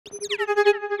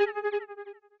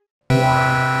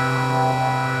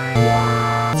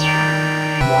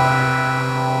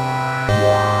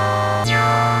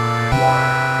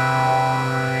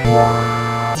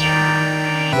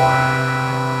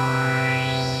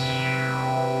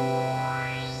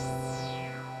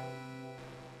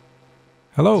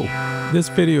Hello, this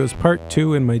video is part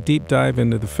 2 in my deep dive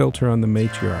into the filter on the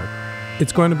Matriarch.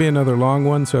 It's going to be another long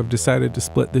one, so I've decided to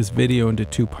split this video into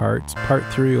 2 parts. Part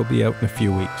 3 will be out in a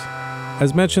few weeks.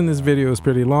 As mentioned, this video is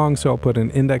pretty long, so I'll put an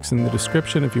index in the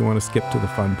description if you want to skip to the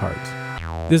fun parts.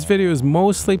 This video is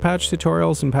mostly patch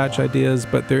tutorials and patch ideas,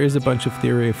 but there is a bunch of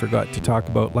theory I forgot to talk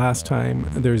about last time.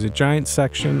 There's a giant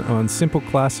section on simple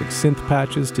classic synth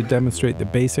patches to demonstrate the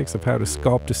basics of how to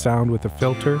sculpt a sound with a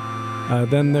filter.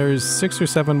 Then there's 6 or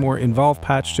 7 more involved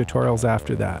patch tutorials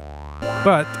after that.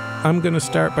 But I'm going to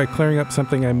start by clearing up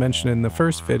something I mentioned in the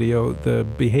first video, the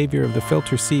behavior of the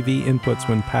filter CV inputs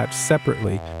when patched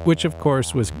separately, which of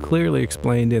course was clearly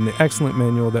explained in the excellent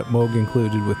manual that Moog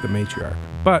included with the Matriarch.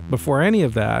 But before any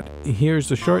of that, here's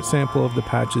a short sample of the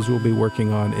patches we'll be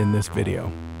working on in this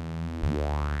video.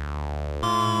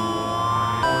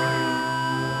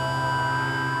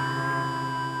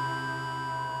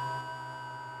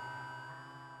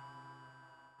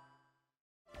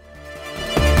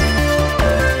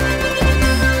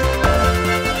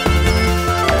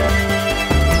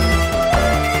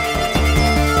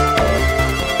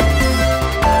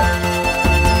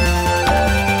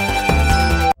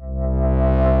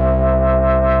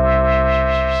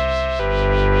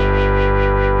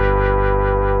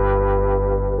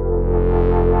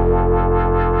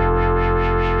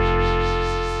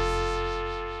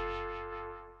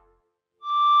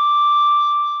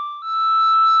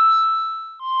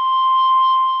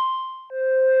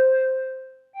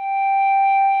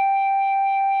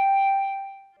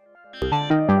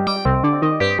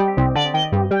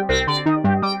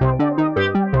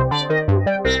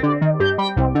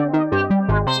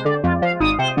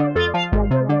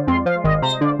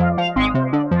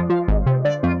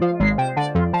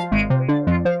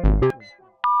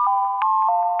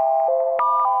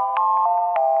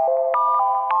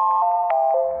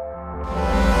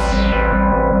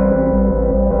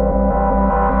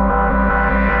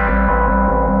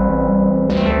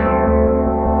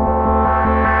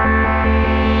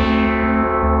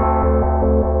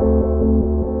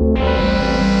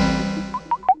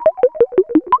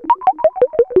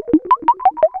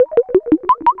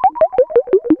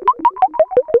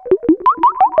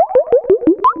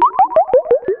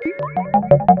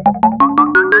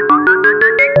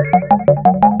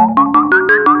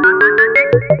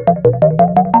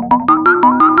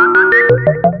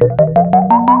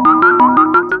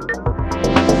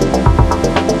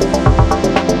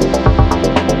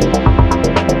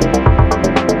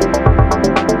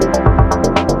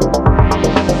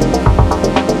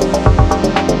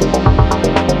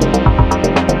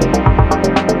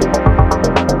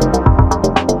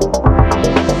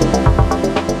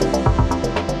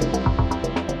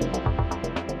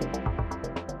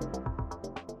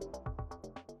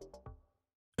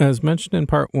 As mentioned in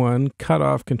part 1,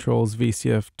 cutoff controls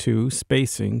VCF2,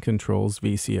 spacing controls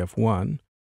VCF1.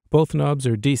 Both knobs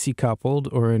are DC coupled,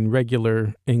 or in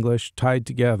regular English, tied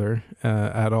together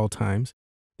at all times.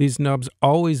 These knobs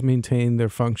always maintain their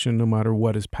function no matter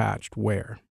what is patched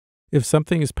where. If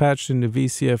something is patched into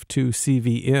VCF2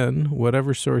 CV in,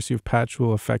 whatever source you've patched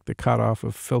will affect the cutoff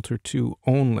of filter 2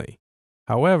 only.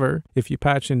 However, if you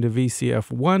patch into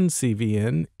VCF1 CV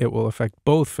in, it will affect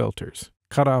both filters.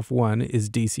 Cutoff 1 is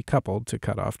DC coupled to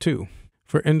cutoff 2.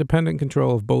 For independent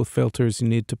control of both filters, you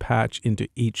need to patch into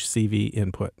each CV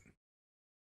input.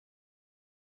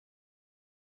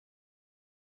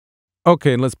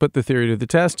 Okay, let's put the theory to the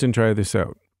test and try this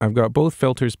out. I've got both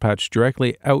filters patched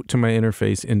directly out to my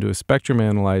interface into a spectrum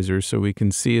analyzer so we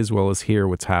can see as well as hear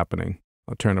what's happening.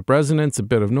 I'll turn up resonance, a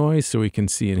bit of noise, so we can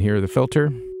see and hear the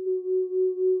filter.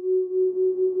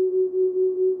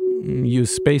 Use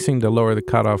spacing to lower the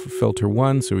cutoff of filter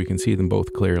 1 so we can see them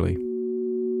both clearly.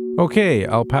 Okay,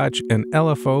 I'll patch an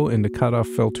LFO into cutoff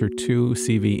filter 2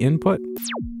 CV input.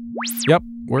 Yep,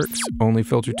 works, only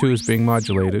filter 2 is being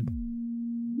modulated.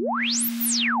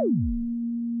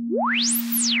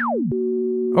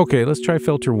 Okay, let's try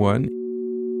filter 1.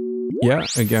 Yeah,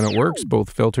 again it works,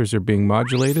 both filters are being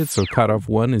modulated, so cutoff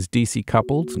 1 is DC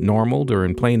coupled, normaled, or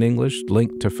in plain English,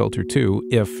 linked to filter 2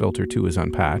 if filter 2 is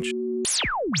unpatched.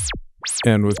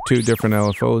 And with 2 different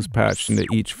LFOs patched into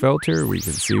each filter, we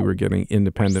can see we're getting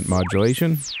independent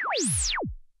modulation.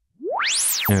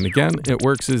 And again, it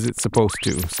works as it's supposed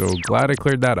to, so glad I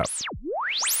cleared that up.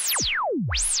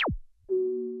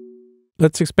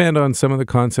 Let's expand on some of the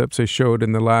concepts I showed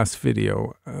in the last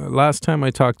video. Last time I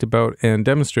talked about and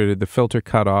demonstrated the filter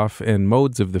cutoff and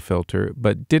modes of the filter,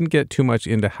 but didn't get too much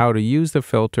into how to use the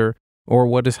filter or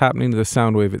what is happening to the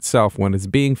sound wave itself when it's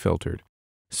being filtered.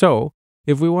 So,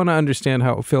 if we want to understand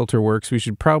how a filter works, we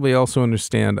should probably also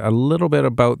understand a little bit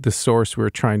about the source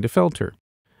we're trying to filter.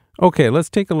 Okay, let's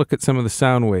take a look at some of the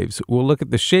sound waves. We'll look at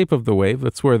the shape of the wave,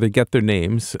 that's where they get their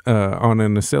names, on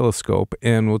an oscilloscope,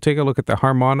 and we'll take a look at the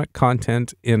harmonic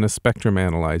content in a spectrum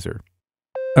analyzer.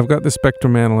 I've got the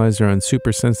spectrum analyzer on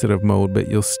super sensitive mode, but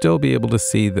you'll still be able to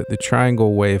see that the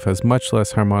triangle wave has much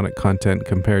less harmonic content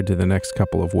compared to the next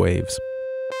couple of waves.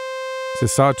 It's a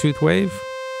sawtooth wave.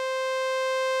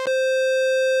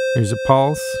 There's a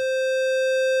pulse.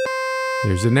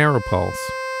 There's a narrow pulse.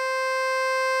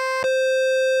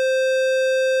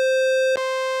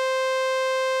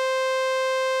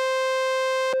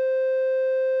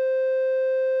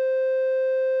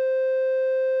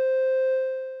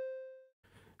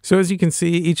 So as you can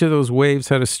see, each of those waves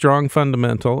had a strong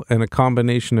fundamental and a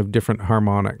combination of different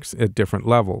harmonics at different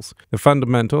levels. The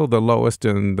fundamental, the lowest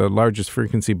and the largest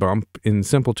frequency bump, in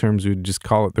simple terms we'd just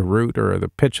call it the root or the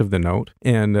pitch of the note.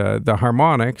 And the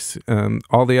harmonics,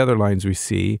 all the other lines we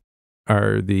see,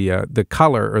 are the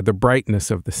color or the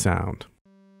brightness of the sound.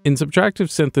 In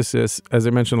subtractive synthesis, as I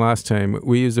mentioned last time,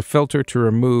 we use a filter to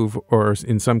remove or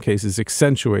in some cases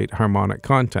accentuate harmonic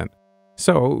content.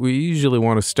 So we usually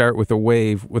want to start with a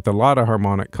wave with a lot of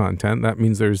harmonic content. That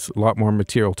means there's a lot more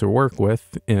material to work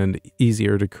with and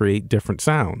easier to create different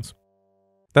sounds.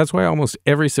 That's why almost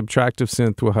every subtractive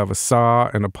synth will have a saw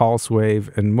and a pulse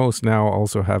wave, and most now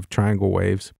also have triangle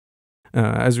waves.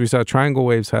 As we saw, triangle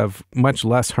waves have much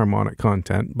less harmonic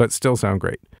content, but still sound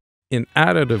great. In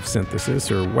additive synthesis,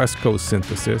 or West Coast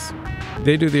synthesis,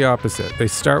 they do the opposite. They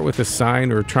start with a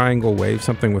sine or a triangle wave,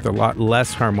 something with a lot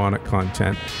less harmonic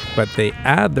content, but they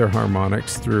add their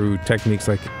harmonics through techniques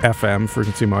like FM,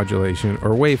 frequency modulation,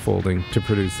 or wave folding to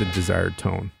produce the desired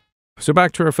tone. So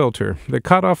back to our filter. The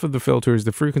cutoff of the filter is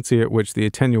the frequency at which the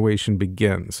attenuation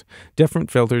begins. Different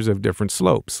filters have different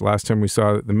slopes. Last time we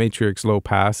saw that the Matriarch's low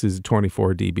pass is a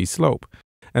 24 dB slope.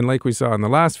 And like we saw in the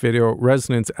last video,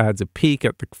 resonance adds a peak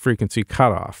at the frequency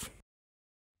cutoff.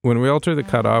 When we alter the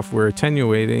cutoff, we're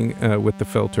attenuating with the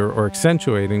filter or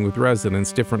accentuating with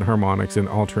resonance different harmonics and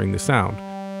altering the sound.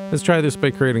 Let's try this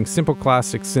by creating simple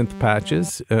classic synth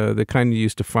patches, the kind you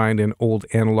used to find in old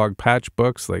analog patch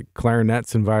books like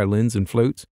clarinets and violins and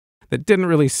flutes, that didn't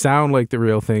really sound like the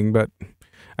real thing, but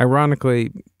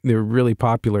ironically, they're really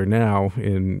popular now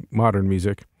in modern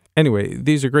music. Anyway,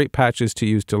 these are great patches to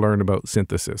use to learn about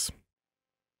synthesis.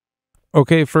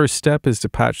 Okay, first step is to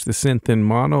patch the synth in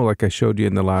mono like I showed you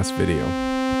in the last video.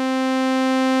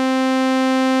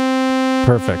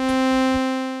 Perfect.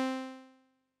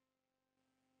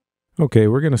 Okay,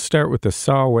 we're going to start with the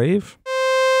saw wave,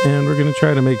 and we're going to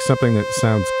try to make something that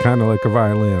sounds kind of like a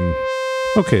violin.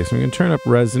 Okay, so I'm going to turn up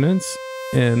resonance,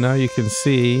 and now you can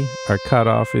see our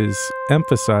cutoff is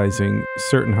emphasizing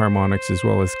certain harmonics as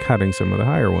well as cutting some of the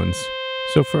higher ones.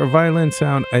 So for a violin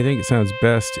sound, I think it sounds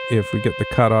best if we get the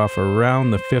cutoff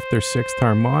around the 5th or 6th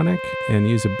harmonic and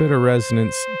use a bit of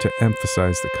resonance to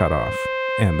emphasize the cutoff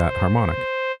and that harmonic.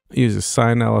 Use a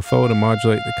Sine LFO to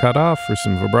modulate the cutoff for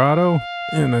some vibrato.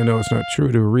 And I know it's not true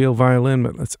to a real violin,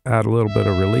 but let's add a little bit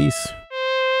of release.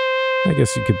 I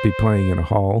guess you could be playing in a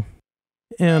hall.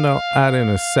 And I'll add in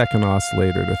a second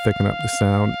oscillator to thicken up the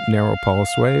sound, narrow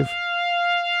pulse wave.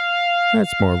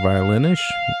 That's more violinish.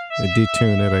 I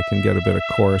detune it, I can get a bit of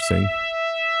chorusing.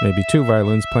 Maybe 2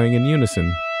 violins playing in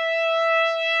unison.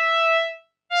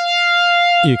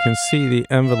 You can see the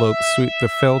envelope sweep the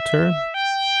filter,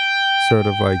 sort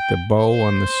of like the bow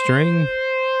on the string.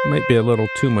 Might be a little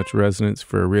too much resonance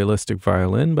for a realistic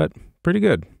violin, but pretty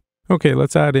good. Okay,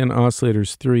 let's add in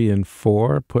oscillators 3 and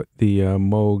 4, put the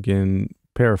Moog in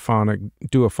paraphonic,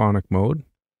 duophonic mode.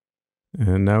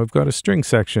 And now we've got a string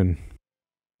section.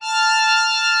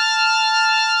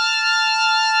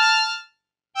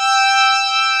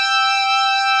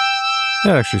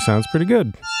 That actually sounds pretty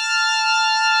good.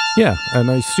 Yeah, a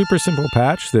nice super simple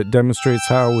patch that demonstrates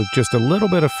how with just a little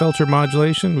bit of filter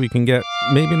modulation we can get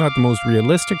maybe not the most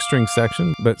realistic string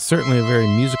section, but certainly a very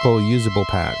musical, usable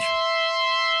patch.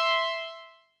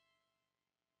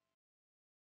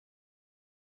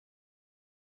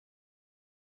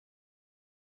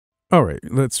 Alright,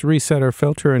 let's reset our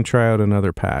filter and try out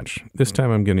another patch. This time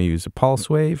I'm going to use a pulse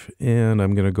wave, and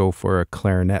I'm going to go for a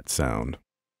clarinet sound.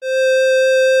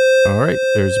 Alright,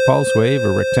 there's a pulse wave,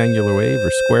 a rectangular wave, or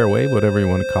square wave, whatever you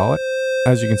want to call it.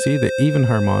 As you can see, the even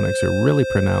harmonics are really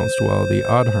pronounced, while the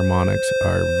odd harmonics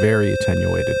are very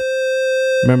attenuated.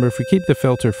 Remember, if we keep the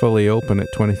filter fully open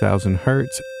at 20,000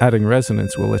 Hz, adding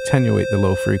resonance will attenuate the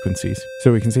low frequencies.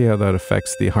 So we can see how that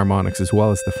affects the harmonics as well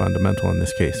as the fundamental in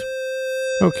this case.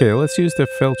 Okay, let's use the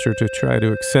filter to try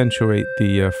to accentuate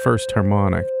the first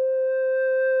harmonic.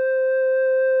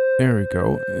 There we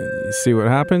go. You see what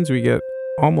happens? We get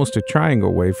almost a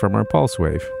triangle wave from our pulse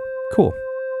wave. Cool.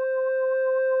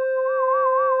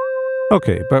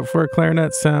 Okay, but for a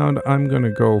clarinet sound, I'm going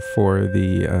to go for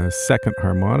the second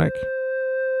harmonic.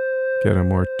 Get a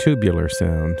more tubular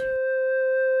sound.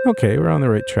 Okay, we're on the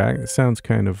right track. It sounds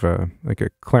kind of like a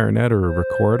clarinet or a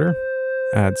recorder.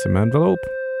 Add some envelope.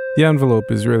 The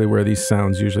envelope is really where these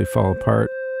sounds usually fall apart.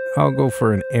 I'll go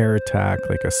for an air attack,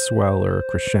 like a swell or a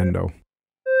crescendo.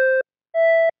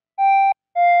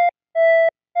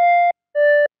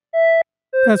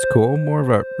 That's cool, more of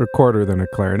a recorder than a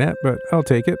clarinet, but I'll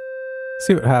take it.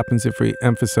 See what happens if we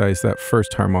emphasize that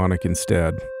first harmonic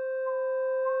instead.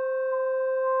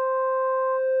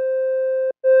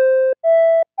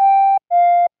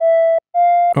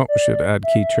 Oh, should add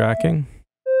key tracking.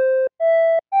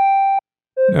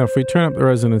 Now, if we turn up the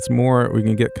resonance more, we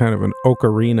can get kind of an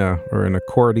ocarina or an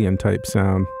accordion type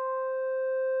sound.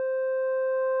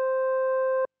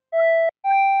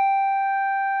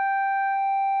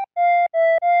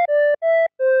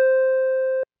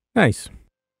 Nice.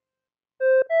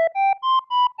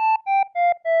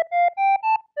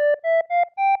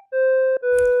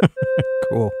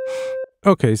 Cool.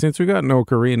 Okay, since we got an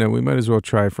ocarina, we might as well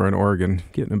try for an organ.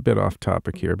 Getting a bit off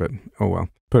topic here, but oh well.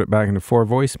 Put it back into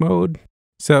 4-voice mode.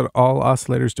 Set all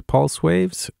oscillators to pulse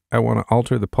waves. I want to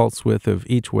alter the pulse width of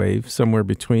each wave, somewhere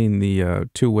between the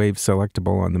 2 waves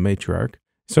selectable on the Matriarch.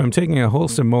 So I'm taking a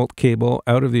wholesome mult cable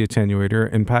out of the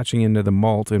attenuator and patching into the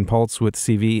mult and pulse width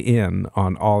CV in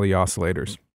on all the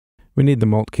oscillators. We need the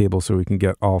mult cable so we can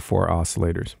get all 4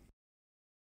 oscillators.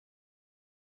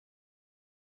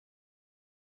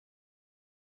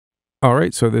 All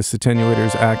right, so this attenuator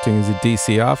is acting as a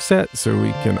DC offset, so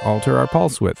we can alter our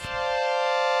pulse width.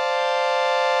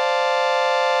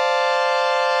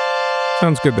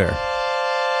 Sounds good there.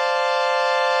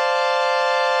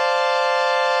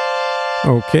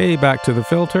 Okay, back to the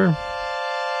filter.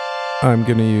 I'm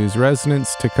going to use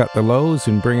resonance to cut the lows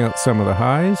and bring out some of the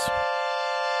highs.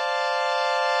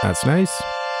 That's nice.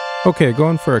 Okay,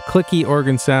 going for a clicky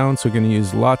organ sound, so we're going to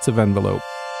use lots of envelope.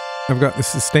 I've got the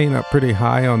sustain up pretty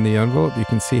high on the envelope. You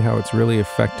can see how it's really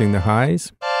affecting the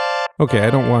highs. Okay,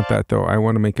 I don't want that though. I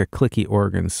want to make a clicky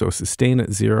organ, so sustain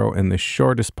at 0 and the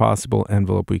shortest possible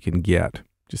envelope we can get.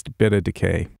 Just a bit of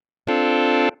decay.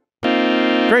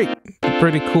 Great! A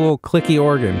pretty cool clicky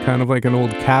organ, kind of like an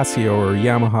old Casio or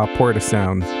Yamaha Porta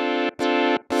sound.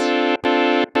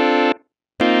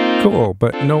 Cool,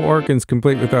 but no organ's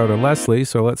complete without a Leslie,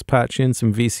 so let's patch in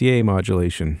some VCA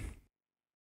modulation.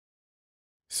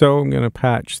 So I'm going to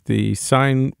patch the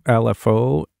Sine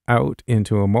LFO out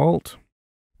into a mult.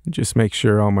 Just make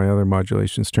sure all my other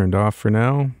modulations turned off for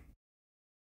now.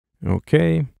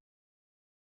 Okay.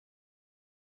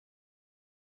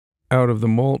 Out of the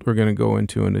mult, we're going to go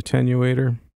into an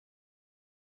attenuator.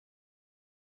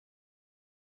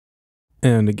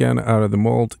 And again, out of the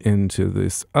mult into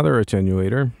this other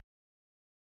attenuator.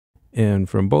 And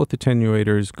from both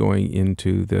attenuators going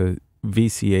into the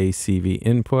VCA CV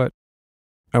input.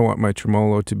 I want my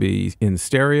tremolo to be in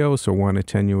stereo, so one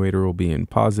attenuator will be in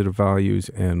positive values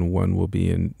and one will be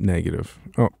in negative.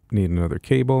 Oh, need another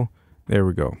cable. There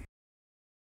we go.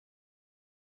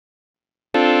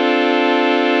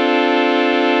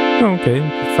 Okay,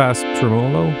 fast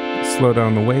tremolo. Slow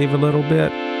down the wave a little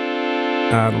bit.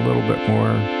 Add a little bit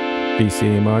more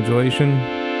VCA modulation.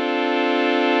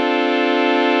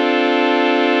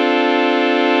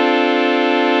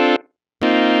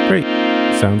 Great,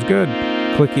 sounds good.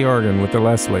 Clicky organ with the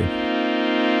Leslie.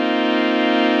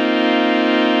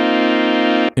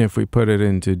 If we put it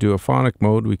into duophonic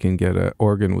mode, we can get an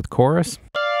organ with chorus.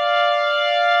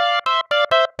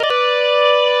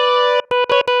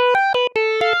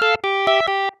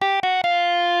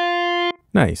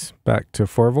 Nice. Back to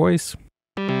 4-voice.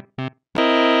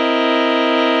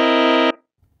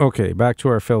 Okay, back to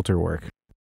our filter work.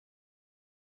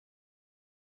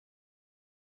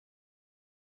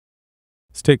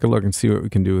 Let's take a look and see what we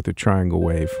can do with the triangle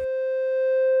wave.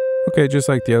 Okay, just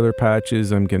like the other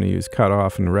patches, I'm going to use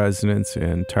cutoff and resonance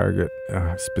and target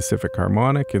a specific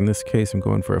harmonic. In this case, I'm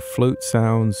going for a flute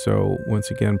sound, so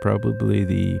once again, probably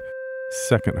the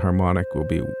second harmonic will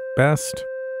be best.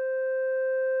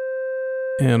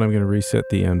 And I'm going to reset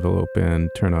the envelope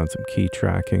and turn on some key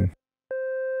tracking.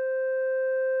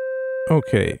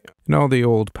 Okay, in all the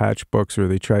old patch books where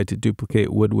they tried to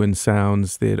duplicate woodwind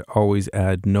sounds, they'd always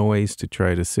add noise to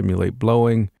try to simulate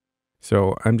blowing.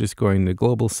 So I'm just going to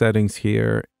global settings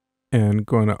here and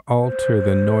going to alter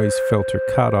the noise filter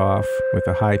cutoff with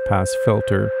a high pass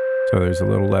filter so there's a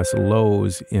little less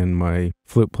lows in my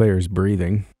flute player's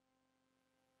breathing.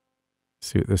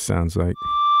 See what this sounds like.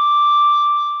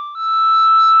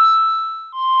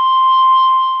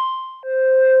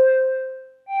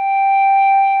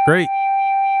 Great.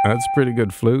 That's pretty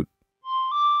good flute.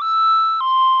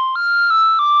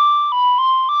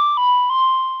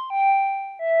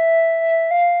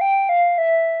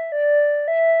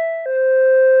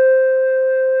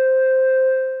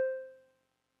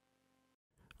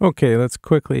 Okay, let's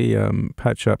quickly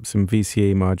patch up some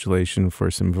VCA modulation for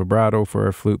some vibrato for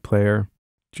our flute player.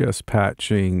 Just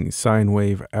patching sine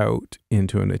wave out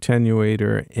into an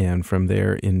attenuator and from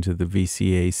there into the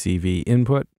VCA CV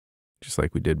input, just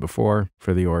like we did before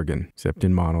for the organ, except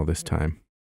in mono this time.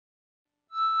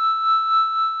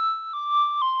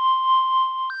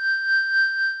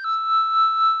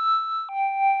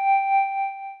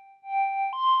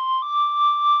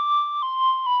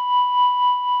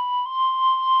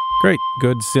 Great,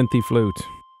 good synthy flute.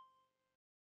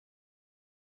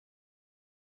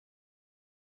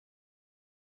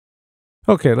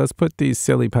 Okay, let's put these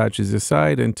silly patches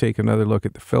aside and take another look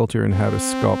at the filter and how to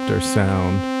sculpt our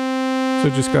sound.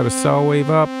 So just got a saw wave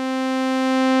up.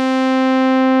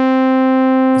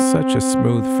 Such a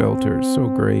smooth filter, so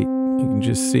great. You can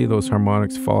just see those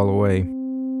harmonics fall away.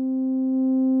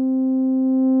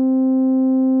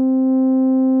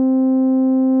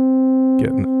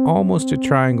 Getting almost a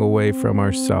triangle wave from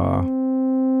our saw.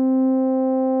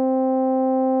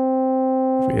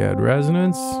 If we add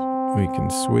resonance, we can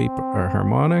sweep our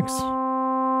harmonics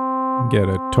and get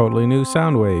a totally new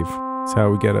sound wave. That's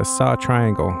how we get a saw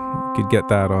triangle. You could get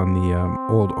that on the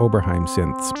old Oberheim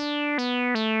synths.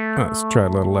 Let's try a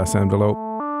little less envelope.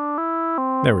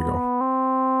 There we go.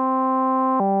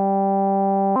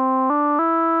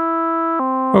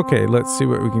 Okay, let's see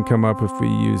what we can come up if we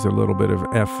use a little bit of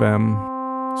FM.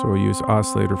 So we'll use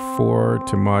oscillator 4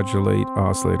 to modulate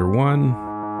oscillator 1.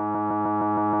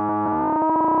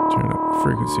 Turn up the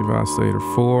frequency of oscillator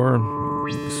 4.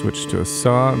 Switch to a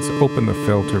saw. Let's open the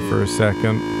filter for a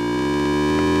second.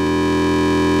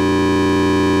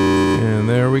 And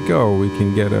there we go. We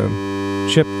can get a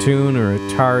chip tune or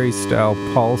Atari style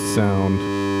pulse sound.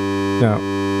 Now,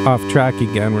 off track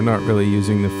again, we're not really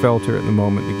using the filter at the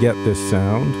moment to get this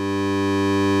sound,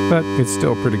 but it's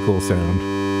still a pretty cool sound.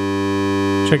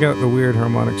 Check out the weird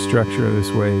harmonic structure of this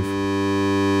wave.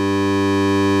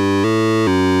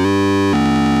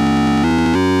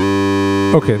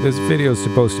 Okay, this video is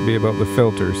supposed to be about the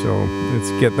filter, so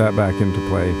let's get that back into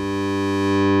play.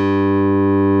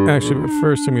 Actually, but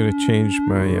first I'm going to change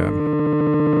my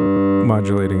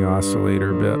modulating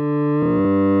oscillator a bit.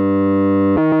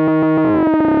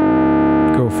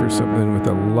 Go for something with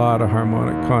a lot of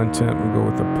harmonic content. We'll go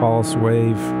with the pulse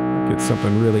wave. Get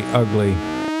something really ugly.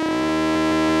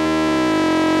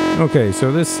 Okay,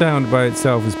 so this sound by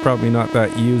itself is probably not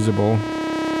that usable.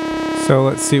 So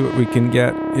let's see what we can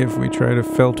get if we try to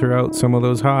filter out some of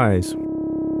those highs.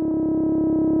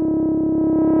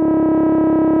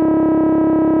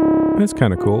 That's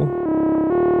kind of cool.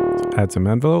 Let's add some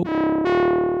envelope.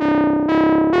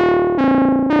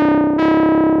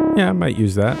 Yeah, I might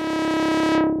use that.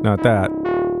 Not that,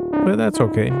 but that's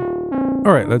okay.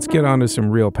 All right, let's get on to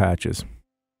some real patches.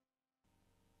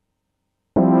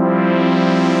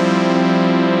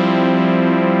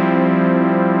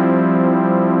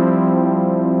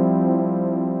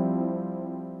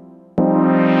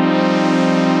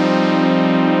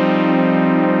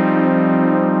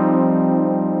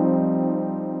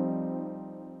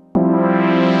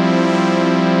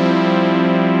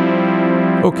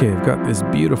 Okay, I've got this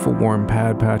beautiful warm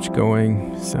pad patch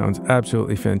going. Sounds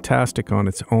absolutely fantastic on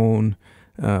its own,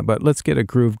 but let's get a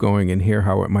groove going and hear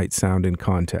how it might sound in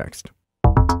context.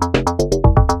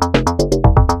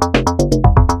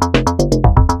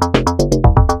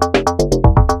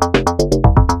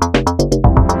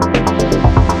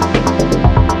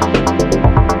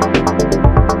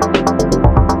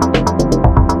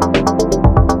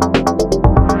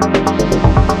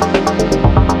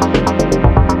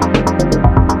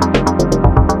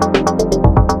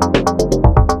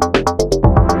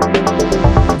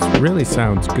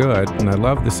 Sounds good, and I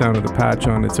love the sound of the patch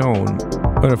on its own,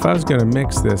 but if I was going to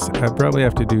mix this, I'd probably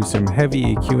have to do some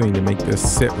heavy EQing to make this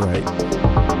sit right.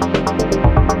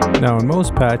 Now in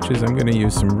most patches I'm going to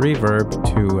use some reverb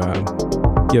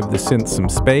to give the synth some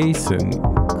space and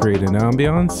create an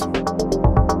ambiance.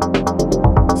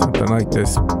 Something like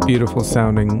this beautiful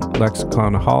sounding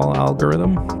Lexicon Hall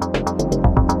algorithm.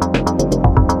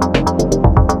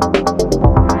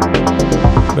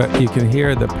 But you can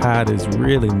hear the pad is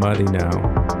really muddy now.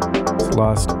 It's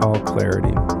lost all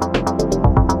clarity.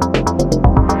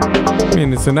 I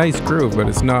mean, it's a nice groove, but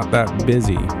it's not that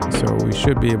busy, so we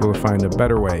should be able to find a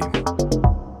better way.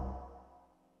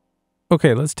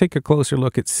 Okay, let's take a closer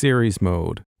look at series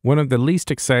mode. One of the least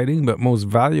exciting but most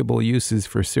valuable uses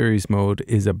for series mode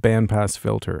is a bandpass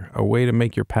filter, a way to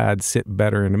make your pad sit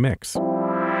better in a mix.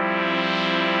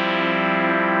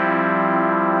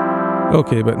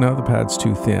 Okay, but now the pad's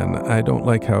too thin. I don't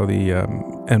like how the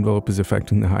envelope is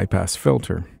affecting the high-pass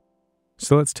filter.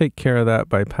 So let's take care of that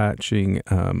by patching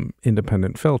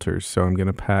independent filters. So I'm going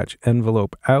to patch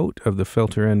envelope out of the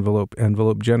filter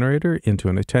envelope generator into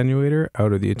an attenuator,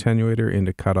 out of the attenuator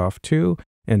into cutoff 2,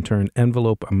 and turn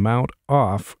envelope amount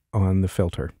off on the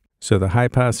filter. So the high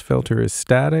pass filter is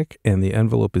static and the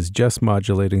envelope is just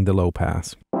modulating the low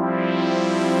pass.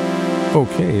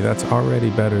 Okay, that's already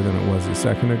better than it was a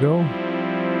second ago.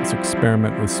 Let's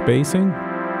experiment with spacing.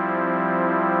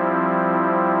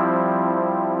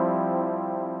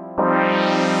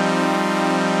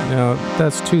 Now,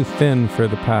 that's too thin for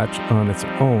the patch on its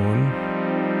own.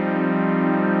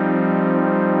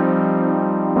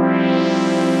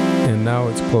 And now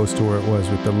it's close to where it was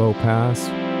with the low pass.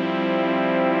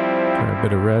 Try a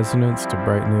bit of resonance to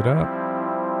brighten it up.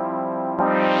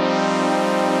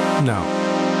 Now,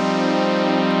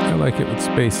 I like it with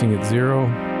spacing at 0.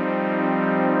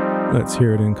 Let's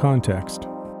hear it in context.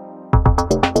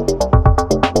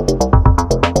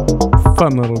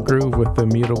 Fun little groove with the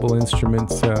Mutable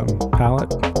Instruments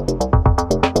palette.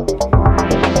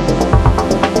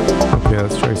 Okay,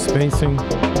 let's try spacing.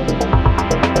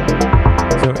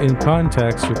 So in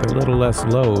context with a little less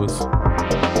lows,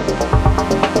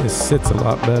 this sits a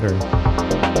lot better.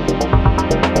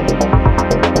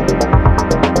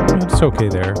 It's okay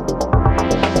there.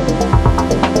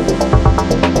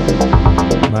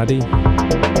 Muddy.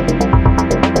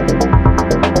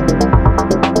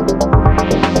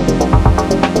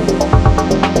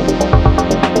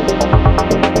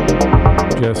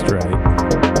 Just right.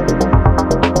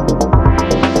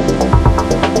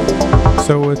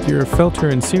 So with your filter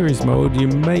in series mode, you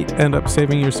might end up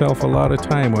saving yourself a lot of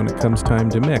time when it comes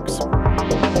time to mix.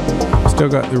 Still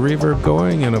got the reverb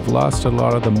going and have lost a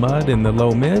lot of the mud in the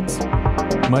low mids.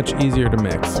 Much easier to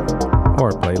mix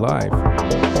or play live.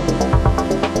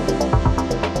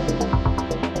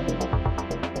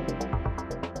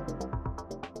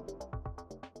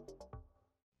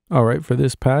 Alright, for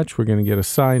this patch, we're going to get a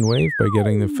sine wave by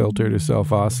getting the filter to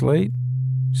self-oscillate.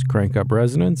 Just crank up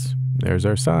resonance. There's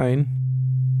our sine.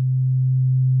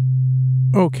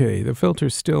 Okay, the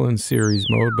filter's still in series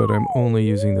mode, but I'm only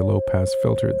using the low-pass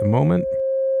filter at the moment.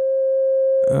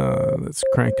 Let's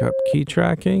crank up key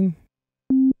tracking.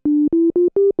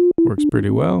 Works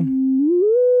pretty well.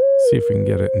 See if we can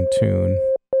get it in tune,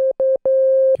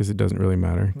 because it doesn't really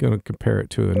matter. Going to compare it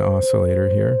to an oscillator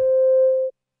here.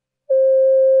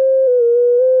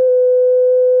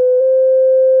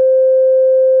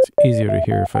 It's easier to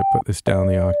hear if I put this down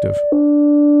the octave.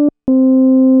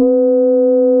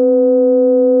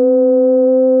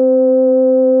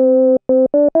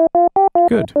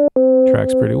 Good.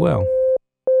 Tracks pretty well.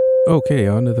 Okay,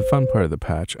 on to the fun part of the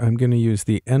patch. I'm going to use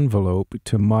the envelope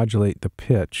to modulate the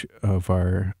pitch of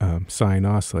our sine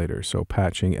oscillator. So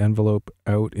patching envelope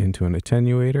out into an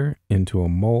attenuator, into a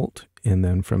molt, and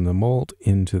then from the molt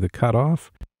into the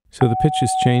cutoff. So the pitch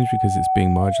has changed because it's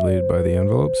being modulated by the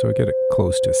envelope, so I get it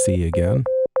close to C again.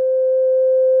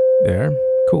 There,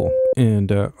 cool.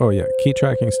 And, oh yeah, key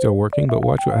tracking's still working, but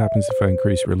watch what happens if I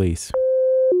increase release.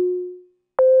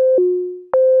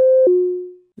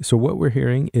 So what we're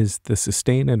hearing is the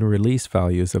sustain and release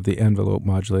values of the envelope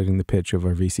modulating the pitch of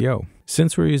our VCO.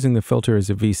 Since we're using the filter as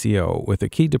a VCO, with a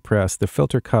key depressed, the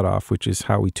filter cutoff, which is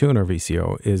how we tune our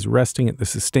VCO, is resting at the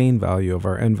sustain value of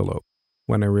our envelope.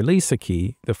 When I release a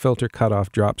key, the filter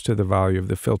cutoff drops to the value of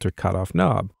the filter cutoff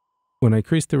knob. When I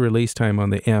increased the release time on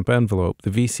the amp envelope,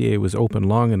 the VCA was open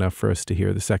long enough for us to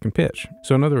hear the second pitch.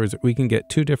 So in other words, we can get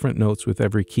 2 different notes with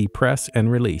every key press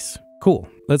and release. Cool.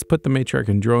 Let's put the Matriarch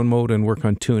in drone mode and work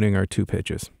on tuning our 2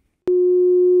 pitches.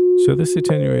 So this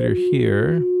attenuator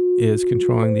here is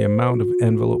controlling the amount of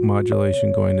envelope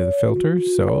modulation going to the filter.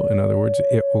 So in other words,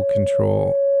 it will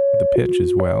control the pitch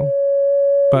as well.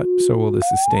 But so will the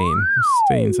sustain.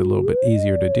 Sustain's a little bit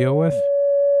easier to deal with.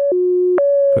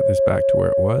 Put this back to where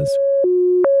it was.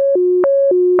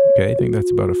 Okay, I think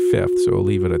that's about a 1/5, so we'll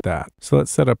leave it at that. So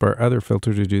let's set up our other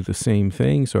filter to do the same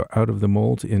thing. So out of the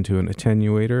molt into an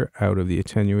attenuator, out of the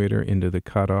attenuator into the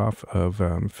cutoff of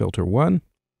filter 1.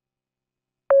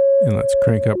 And let's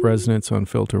crank up resonance on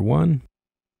filter 1.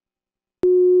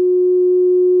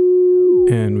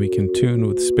 And we can tune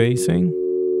with spacing.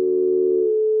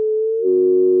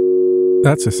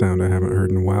 That's a sound I haven't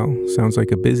heard in a while. Sounds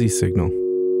like a busy signal.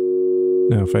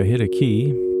 Now if I hit a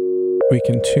key, we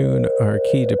can tune our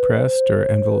key depressed or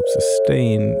envelope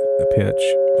sustain pitch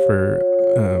for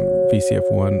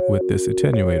VCF1 with this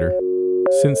attenuator.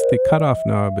 Since the cutoff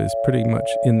knob is pretty much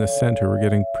in the center, we're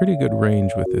getting pretty good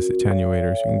range with this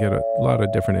attenuator, so we can get a lot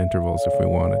of different intervals if we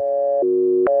wanted.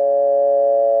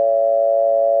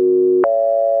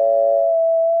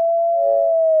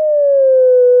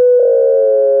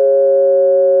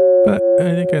 but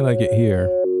I think I like it here.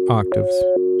 Octaves,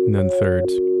 and then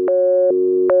thirds.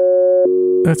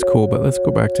 That's cool, but let's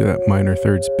go back to that minor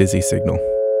thirds busy signal.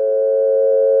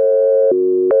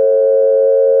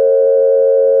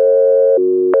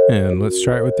 And let's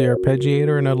try it with the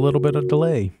arpeggiator and a little bit of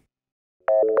delay.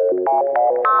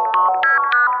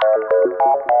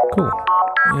 Cool.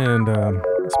 And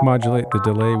let's modulate the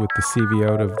delay with the CV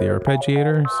out of the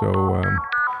arpeggiator, so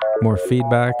more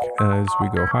feedback as we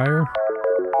go higher.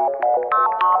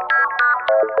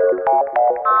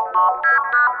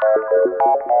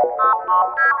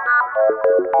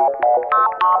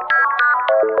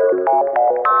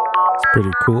 It's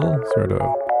pretty cool, sort of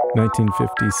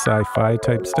 1950s sci-fi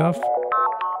type stuff.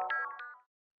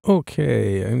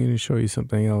 Okay, I'm going to show you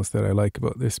something else that I like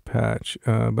about this patch,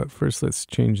 but first let's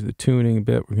change the tuning a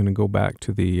bit. We're going to go back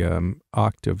to the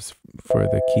octaves for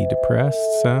the key depressed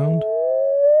sound.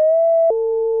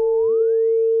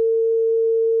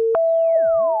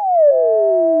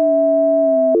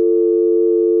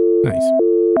 Nice.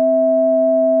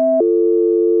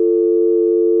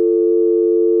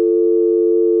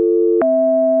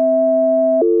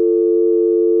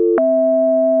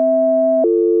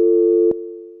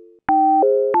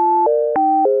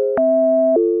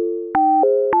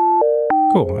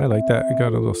 Cool, I like that. I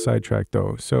got a little sidetracked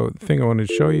though. So the thing I wanted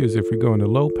to show you is if we go into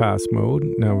low pass mode,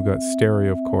 now we've got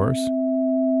stereo of course,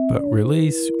 but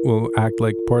release will act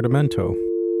like portamento.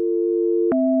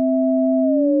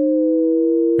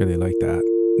 Really like that.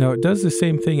 Now it does the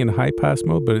same thing in high pass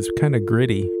mode, but it's kind of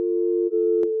gritty.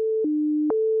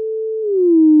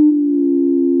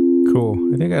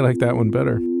 Cool, I think I like that one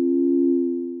better.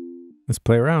 Let's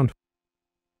play around.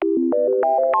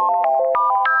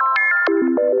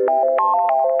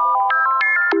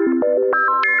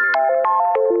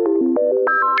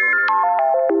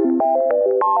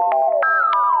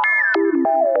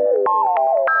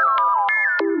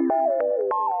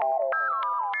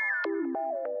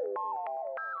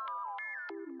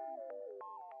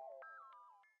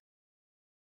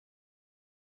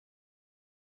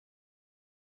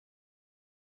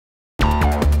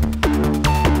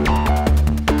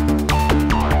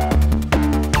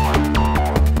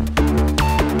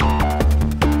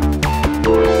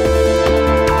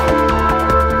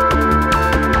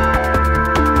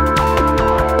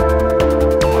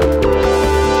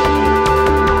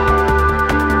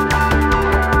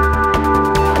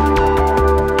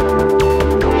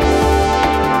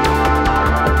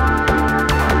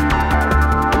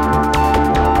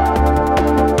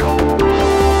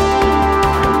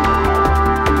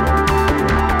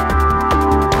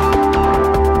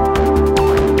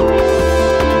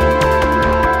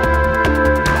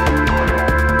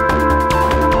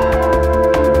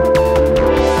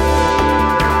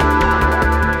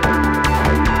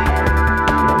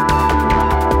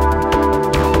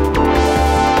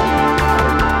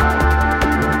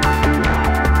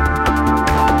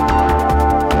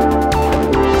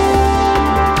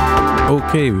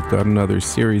 Okay, we've got another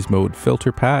series mode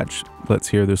filter patch. Let's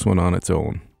hear this one on its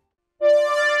own.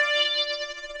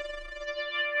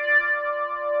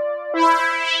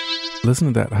 Listen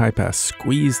to that high pass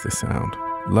squeeze the sound.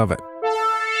 Love it.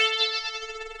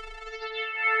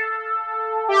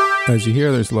 As you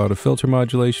hear, there's a lot of filter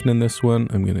modulation in this one.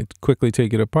 I'm going to quickly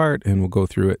take it apart and we'll go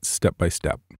through it step by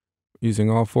step. Using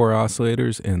all 4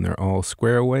 oscillators, and they're all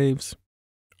square waves,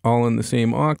 all in the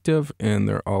same octave, and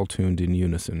they're all tuned in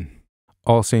unison.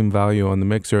 All same value on the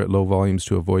mixer at low volumes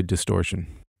to avoid distortion.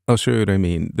 I'll show you what I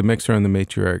mean. The mixer on the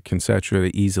Matriarch can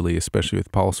saturate easily, especially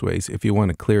with pulse waves. If you want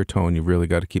a clear tone, you've really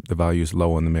got to keep the values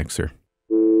low on the mixer.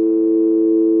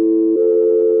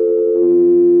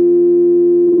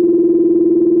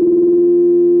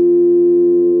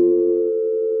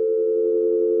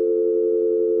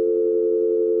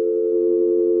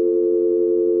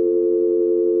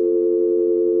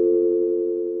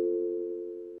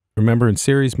 Remember, in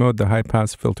series mode, the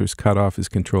high-pass filter's cutoff is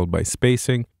controlled by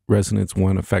spacing. Resonance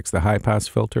 1 affects the high-pass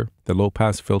filter. The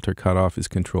low-pass filter cutoff is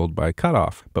controlled by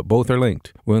cutoff, but both are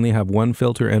linked. We only have one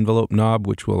filter envelope knob,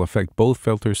 which will affect both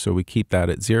filters, so we keep that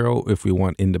at 0 if we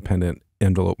want independent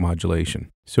envelope modulation.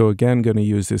 So again, going to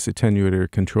use this attenuator to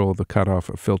control the cutoff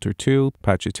of filter 2,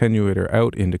 patch attenuator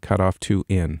out into cutoff 2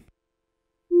 in.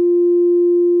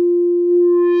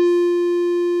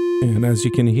 And as you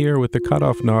can hear with the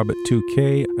cutoff knob at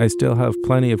 2K, I still have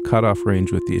plenty of cutoff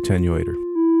range with the attenuator.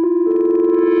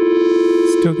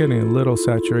 Still getting a little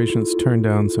saturation. Let's turn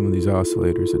down some of these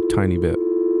oscillators a tiny bit.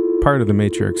 Part of the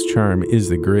Matriarch's charm is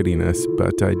the grittiness,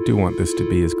 but I do want this to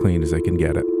be as clean as I can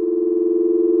get it.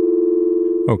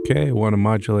 Okay, I want to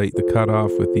modulate the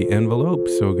cutoff with the envelope,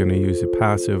 so we're going to use a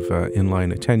passive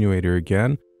inline attenuator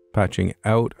again. patching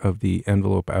out of the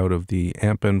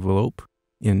amp envelope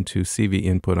into CV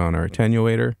input on our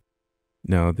attenuator.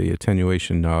 Now the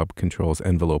attenuation knob controls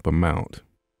envelope amount.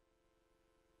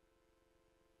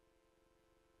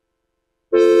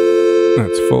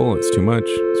 That's full, it's too much.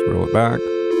 Let's roll it back.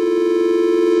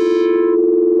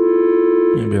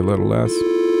 Maybe a little less.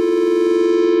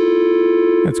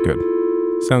 That's good.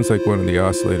 Sounds like one of the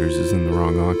oscillators is in the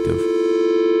wrong octave.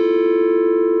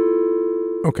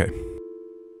 Okay.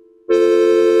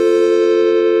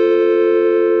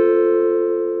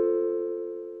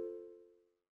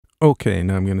 Okay,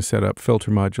 now I'm going to set up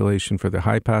filter modulation for the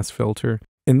high-pass filter.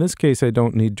 In this case, I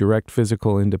don't need direct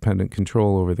physical independent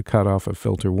control over the cutoff of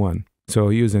filter 1. So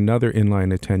I'll use another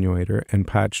inline attenuator and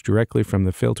patch directly from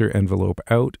the filter envelope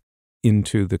out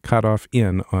into the cutoff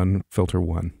in on filter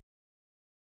 1.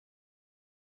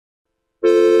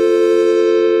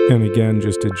 And again,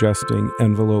 just adjusting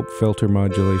envelope filter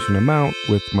modulation amount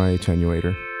with my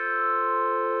attenuator.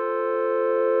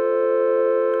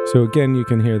 So again, you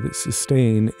can hear that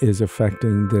sustain is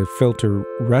affecting the filter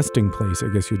resting place, I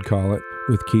guess you'd call it,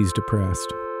 with keys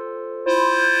depressed.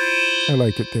 I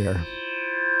like it there.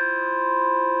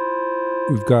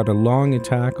 We've got a long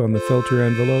attack on the filter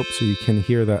envelope, so you can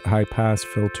hear that high-pass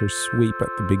filter sweep at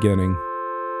the beginning.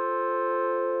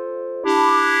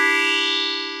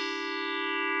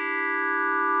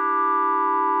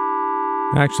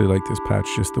 I actually like this patch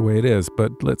just the way it is,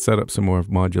 but let's set up some more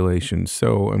modulation.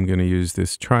 So I'm going to use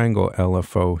this triangle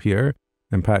LFO here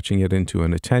and patching it into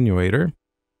an attenuator,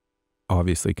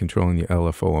 obviously controlling the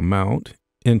LFO amount,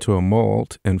 into a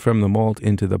mult, and from the mult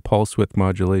into the pulse width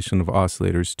modulation of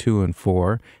oscillators 2 and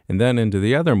 4, and then into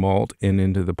the other mult and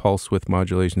into the pulse width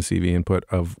modulation CV input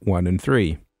of 1 and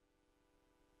 3.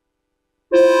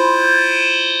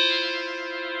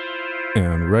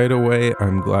 And right away,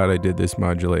 I'm glad I did this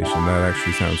modulation. That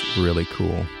actually sounds really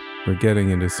cool. We're getting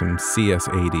into some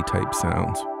CS80 type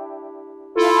sounds.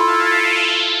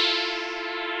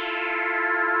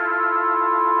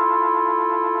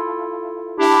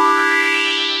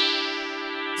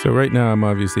 So right now, I'm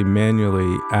obviously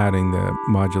manually adding the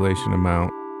modulation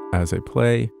amount as I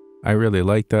play. I really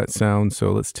like that sound,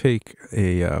 so let's take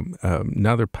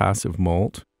another passive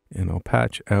mult. And I'll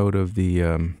patch out of the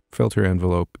filter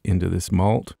envelope into this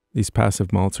mult. These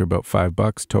passive mults are about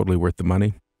 $5, totally worth the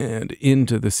money. And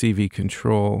into the CV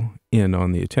control in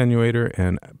on the attenuator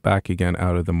and back again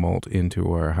out of the mult into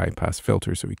our high pass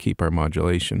filter so we keep our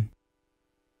modulation.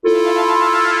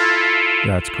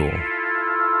 That's cool.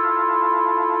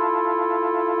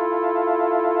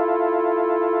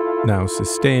 Now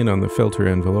sustain on the filter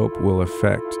envelope will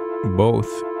affect both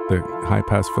the high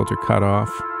pass filter cutoff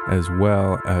as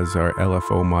well as our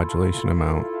LFO modulation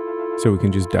amount, so we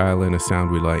can just dial in a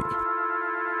sound we like.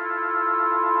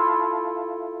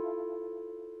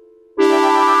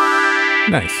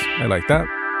 Nice, I like that.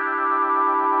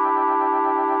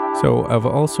 So I've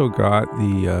also got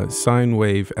the sine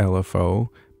wave LFO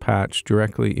patched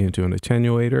directly into an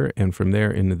attenuator and from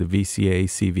there into the VCA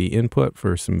CV input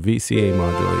for some VCA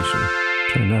modulation.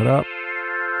 Turn that up.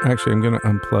 Actually, I'm going to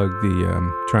unplug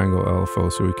the triangle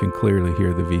LFO so we can clearly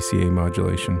hear the VCA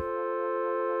modulation.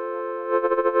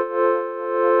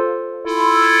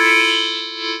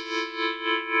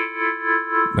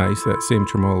 Nice, that same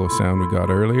tremolo sound we got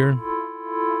earlier.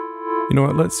 You know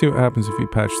what, let's see what happens if we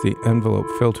patch the envelope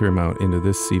filter amount into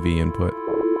this CV input.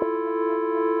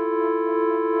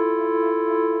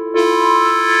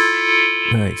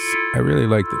 Nice. I really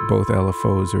like that both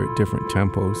LFOs are at different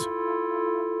tempos.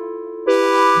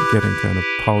 Getting kind of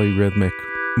polyrhythmic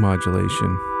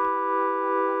modulation.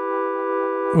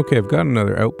 Okay, I've got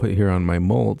another output here on my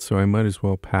mult, so I might as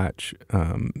well patch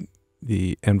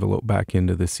the envelope back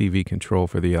into the CV control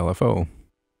for the LFO.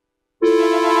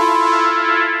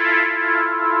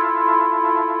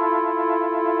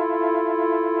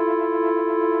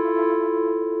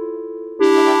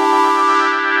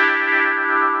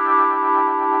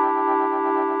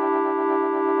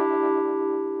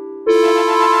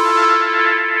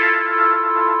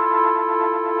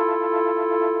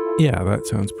 Yeah, that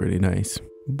sounds pretty nice.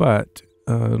 But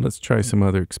let's try some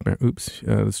other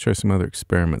let's try some other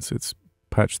experiments. Let's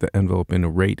patch the envelope in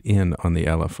right in on the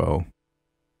LFO.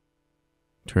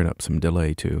 Turn up some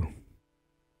delay too.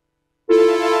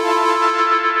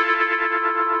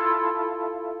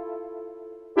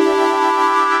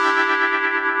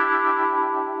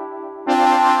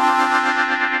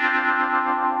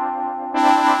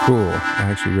 Cool. I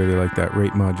actually really like that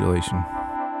rate modulation.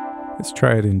 Let's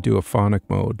try it in duophonic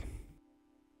mode.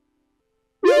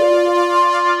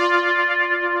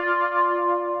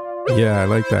 Yeah, I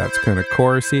like that. It's kind of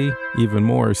chorusy, even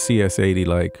more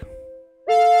CS80-like.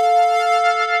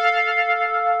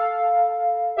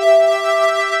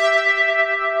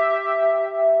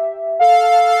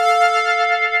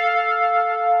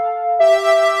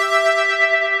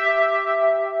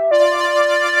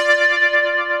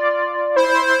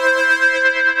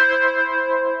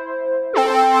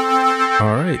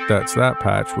 Alright, that's that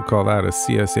patch. We'll call that a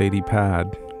CS80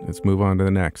 pad. Let's move on to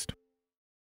the next.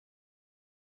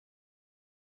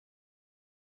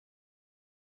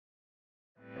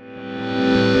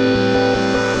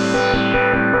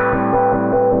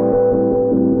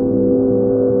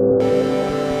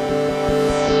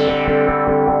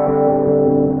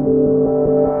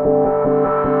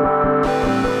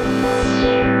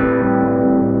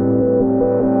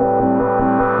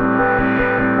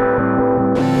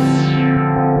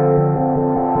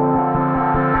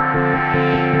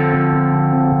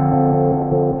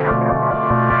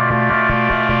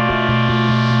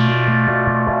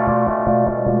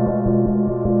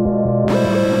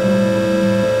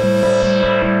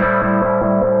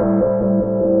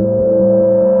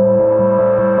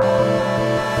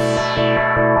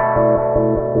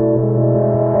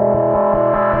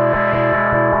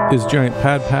 This giant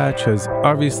pad patch has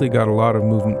obviously got a lot of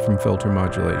movement from filter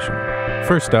modulation.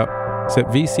 First up, set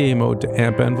VCA mode to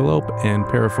amp envelope and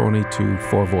paraphony to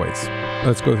 4 voice.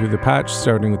 Let's go through the patch,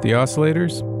 starting with the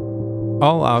oscillators.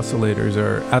 All oscillators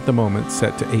are, at the moment,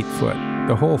 set to 8 foot.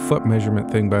 The whole foot measurement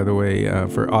thing, by the way,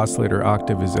 for oscillator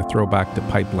octave is a throwback to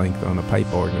pipe length on a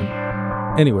pipe organ.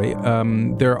 Anyway,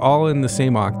 they're all in the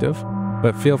same octave,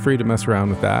 but feel free to mess around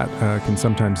with that. Can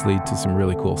sometimes lead to some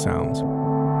really cool sounds.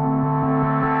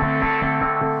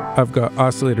 I've got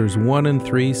oscillators 1 and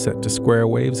 3 set to square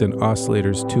waves and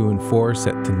oscillators 2 and 4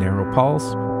 set to narrow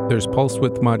pulse. There's pulse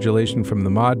width modulation from the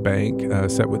mod bank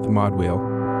set with the mod wheel.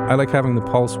 I like having the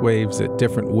pulse waves at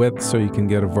different widths so you can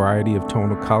get a variety of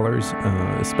tonal colors,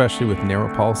 especially with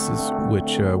narrow pulses,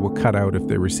 which will cut out if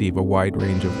they receive a wide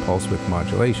range of pulse width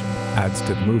modulation. Adds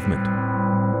to the movement.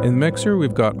 In the mixer,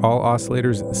 we've got all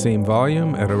oscillators at the same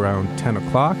volume at around 10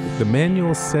 o'clock. The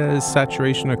manual says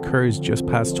saturation occurs just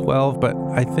past 12, but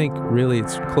I think really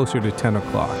it's closer to 10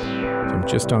 o'clock. So I'm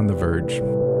just on the verge.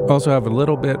 Also have a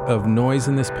little bit of noise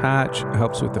in this patch,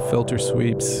 helps with the filter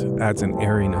sweeps, adds an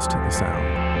airiness to the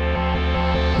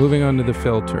sound. Moving on to the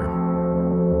filter.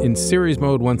 In series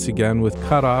mode once again with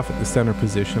cutoff at the center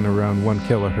position around 1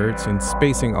 kHz and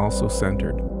spacing also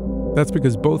centered. That's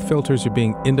because both filters are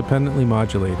being independently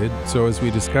modulated, so as we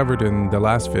discovered in the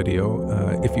last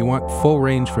video, if you want full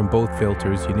range from both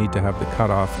filters, you need to have the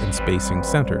cutoff and spacing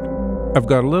centered. I've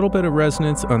got a little bit of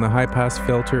resonance on the high-pass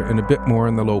filter and a bit more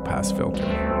on the low-pass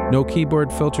filter. No keyboard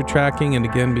filter tracking, and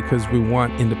again, because we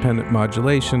want independent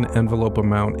modulation, envelope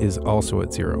amount is also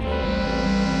at 0.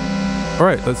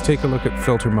 Alright, let's take a look at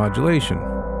filter modulation.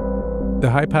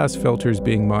 The high-pass filter is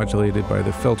being modulated by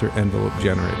the filter envelope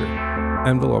generator.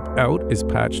 Envelope out is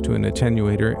patched to an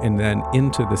attenuator and then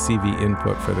into the CV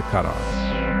input for the cutoff.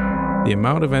 The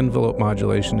amount of envelope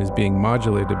modulation is being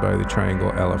modulated by the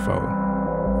triangle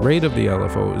LFO. Rate of the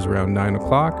LFO is around 9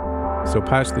 o'clock, so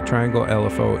patch the triangle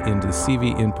LFO into the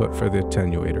CV input for the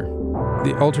attenuator.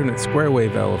 The alternate square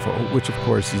wave LFO, which of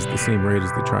course is the same rate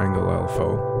as the triangle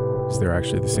LFO, because they're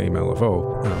actually the same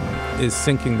LFO, is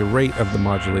syncing the rate of the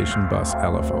modulation bus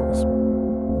LFOs.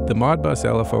 The Modbus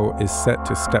LFO is set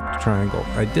to stepped triangle.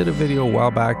 I did a video a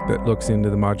while back that looks into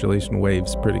the modulation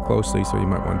waves pretty closely, so you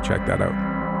might want to check that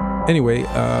out. Anyway,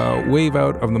 wave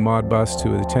out of the Modbus to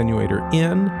the attenuator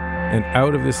in, and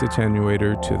out of this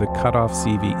attenuator to the cutoff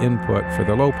CV input for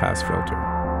the low-pass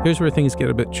filter. Here's where things get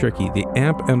a bit tricky. The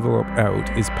amp envelope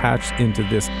out is patched into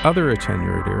this other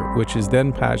attenuator, which is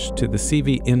then patched to the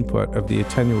CV input of the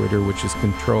attenuator, which is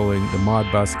controlling the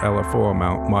Modbus LFO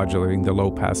amount modulating the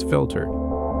low-pass filter.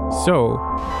 So,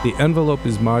 the envelope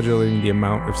is modulating the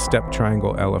amount of step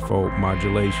triangle LFO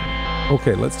modulation.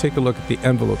 Okay, let's take a look at the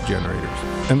envelope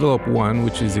generators. Envelope 1,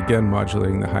 which is again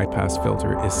modulating the high-pass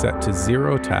filter, is set to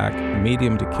 0 attack,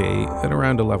 medium decay at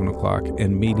around 11 o'clock,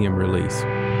 and medium release.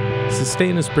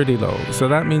 Sustain is pretty low, so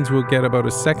that means we'll get about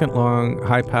a second-long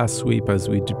high-pass sweep as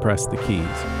we depress the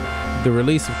keys. The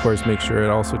release, of course, makes sure it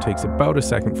also takes about a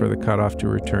second for the cutoff to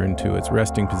return to its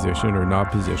resting position or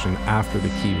knob position after the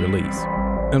key release.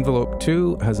 Envelope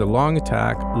 2 has a long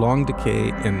attack, long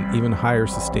decay, and even higher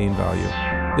sustain value.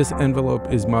 This envelope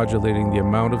is modulating the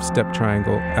amount of step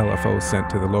triangle LFO sent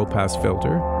to the low-pass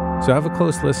filter. So have a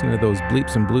close listen to those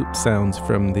bleeps and bloops sounds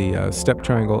from the step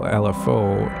triangle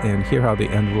LFO and hear how the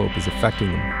envelope is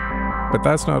affecting them. But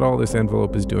that's not all this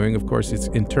envelope is doing. Of course, it's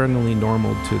internally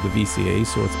normal to the VCA,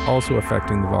 so it's also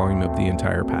affecting the volume of the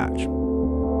entire patch.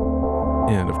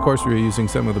 And of course, we're using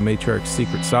some of the Matriarch's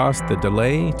secret sauce, the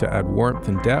delay, to add warmth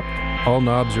and depth. All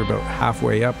knobs are about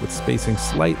halfway up with spacing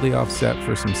slightly offset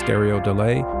for some stereo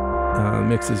delay.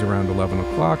 Mix is around 11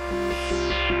 o'clock.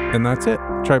 And that's it.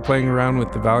 Try playing around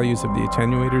with the values of the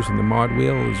attenuators and the mod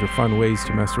wheel. Those are fun ways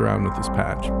to mess around with this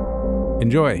patch.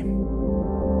 Enjoy!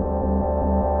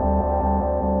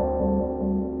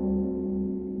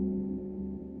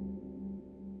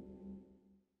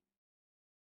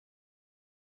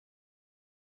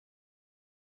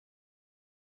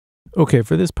 Okay,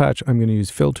 for this patch, I'm going to use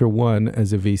filter 1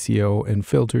 as a VCO and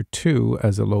filter 2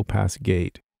 as a low-pass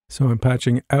gate. So I'm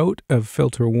patching out of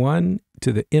filter 1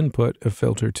 to the input of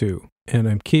filter 2. And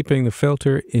I'm keeping the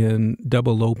filter in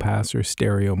double low-pass or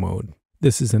stereo mode.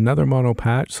 This is another mono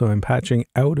patch, so I'm patching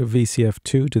out of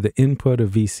VCF2 to the input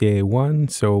of VCA1,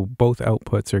 so both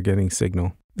outputs are getting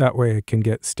signal. That way I can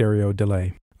get stereo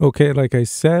delay. Okay, like I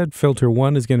said, filter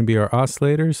 1 is going to be our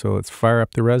oscillator, so let's fire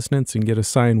up the resonance and get a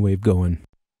sine wave going.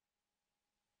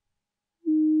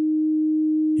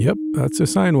 Yep, that's a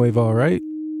sine wave, all right.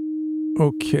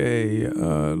 Okay,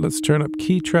 let's turn up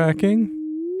key tracking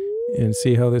and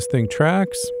see how this thing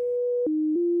tracks.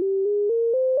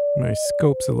 My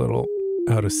scope's a little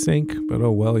out of sync, but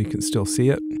oh well, you can still see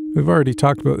it. We've already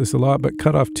talked about this a lot, but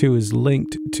cutoff 2 is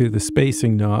linked to the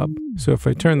spacing knob. So if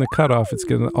I turn the cutoff, it's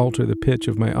going to alter the pitch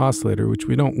of my oscillator, which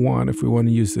we don't want if we want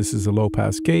to use this as a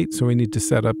low-pass gate. So we need to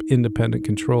set up independent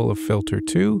control of filter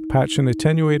 2, patch an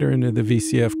attenuator into the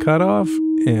VCF cutoff,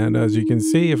 and as you can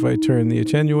see, if I turn the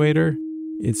attenuator,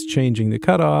 it's changing the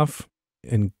cutoff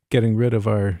and getting rid of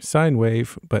our sine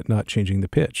wave, but not changing the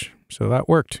pitch. So that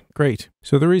worked. Great.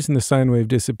 So the reason the sine wave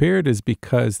disappeared is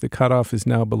because the cutoff is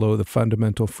now below the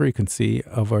fundamental frequency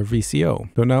of our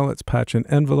VCO. So now let's patch an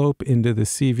envelope into the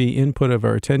CV input of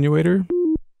our attenuator.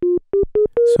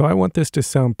 So I want this to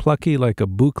sound plucky like a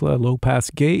Buchla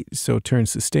low-pass gate, so turn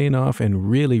sustain off and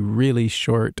really, really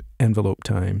short envelope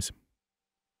times.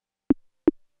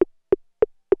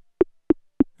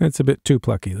 That's a bit too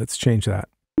plucky. Let's change that.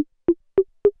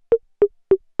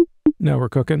 Now we're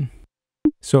cooking.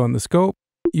 So on the scope,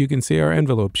 you can see our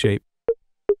envelope shape.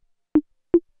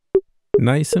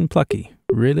 Nice and plucky.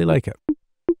 Really like it.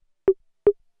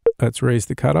 Let's raise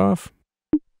the cutoff.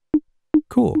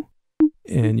 Cool.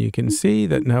 And you can see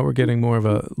that now we're getting more of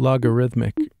a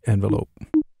logarithmic envelope.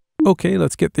 Okay,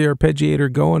 let's get the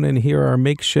arpeggiator going and hear our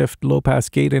makeshift low-pass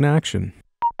gate in action.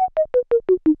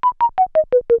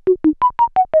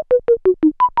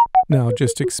 Now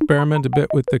just experiment a bit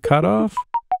with the cutoff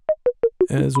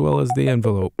as well as the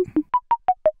envelope.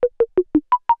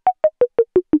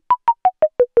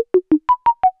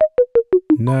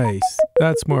 Nice.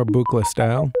 That's more Buchla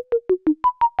style.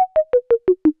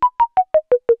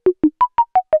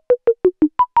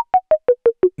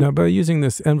 Now by using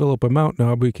this envelope amount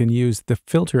knob, we can use the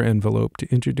filter envelope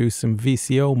to introduce some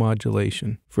VCO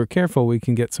modulation. If we're careful, we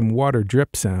can get some water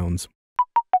drip sounds.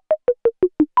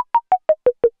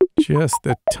 Just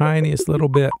the tiniest little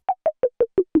bit.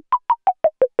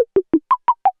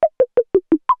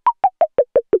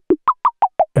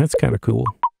 That's kind of cool.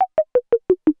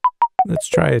 Let's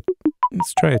try it.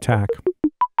 Let's try attack.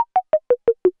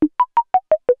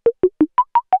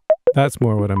 That's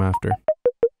more what I'm after.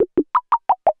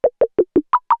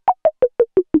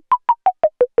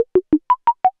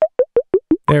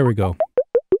 There we go.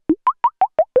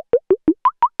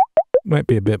 Might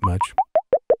be a bit much.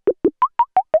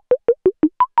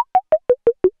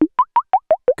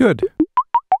 Good.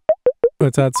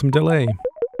 Let's add some delay.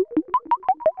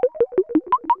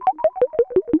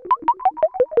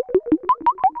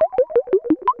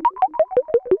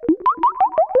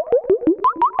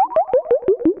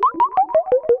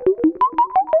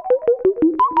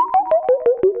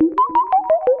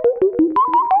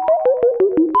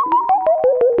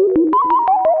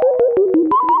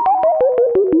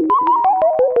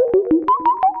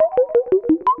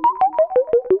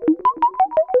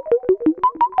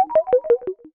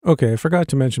 Okay, I forgot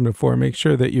to mention before, make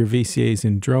sure that your VCA is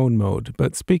in drone mode.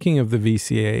 But speaking of the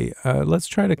VCA, let's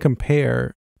try to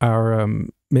compare our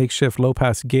makeshift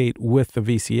low-pass gate with the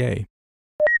VCA.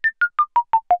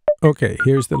 Okay,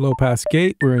 here's the low-pass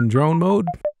gate. We're in drone mode.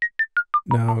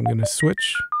 Now I'm going to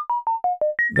switch.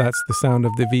 That's the sound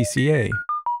of the VCA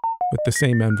with the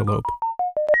same envelope.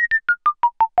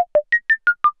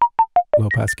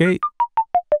 Low-pass gate.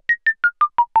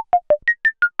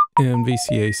 And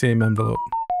VCA, same envelope.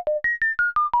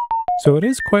 So it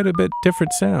is quite a bit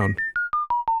different sound.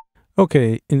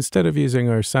 Okay, instead of using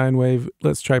our sine wave,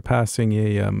 let's try passing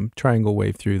a triangle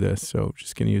wave through this. So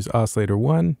just going to use oscillator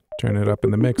 1, turn it up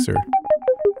in the mixer.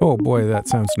 Oh boy, that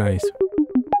sounds nice.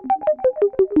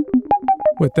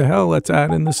 What the hell, let's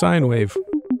add in the sine wave.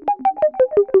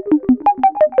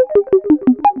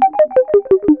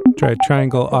 Try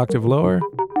triangle octave lower.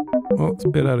 Oh, it's a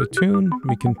bit out of tune.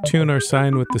 We can tune our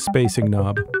sine with the spacing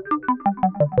knob.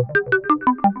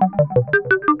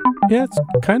 Yeah, it's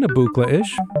kind of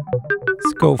Buchla-ish.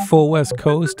 Let's go full West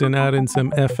Coast and add in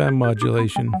some FM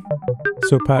modulation.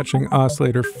 So patching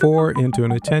oscillator 4 into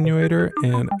an attenuator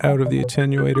and out of the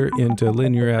attenuator into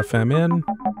linear FM in.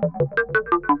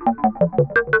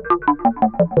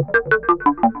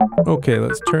 Okay,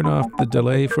 let's turn off the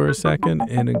delay for a second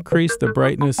and increase the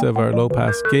brightness of our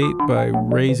low-pass gate by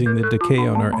raising the decay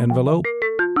on our envelope.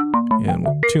 And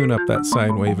we'll tune up that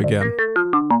sine wave again.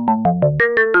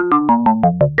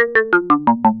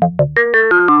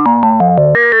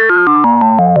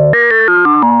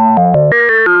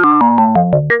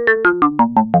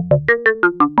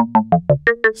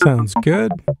 Sounds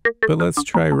good, but let's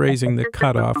try raising the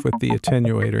cutoff with the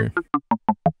attenuator.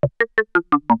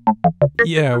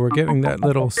 Yeah, we're getting that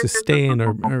little sustain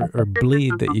or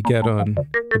bleed that you get on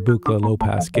the Buchla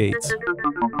low-pass gates.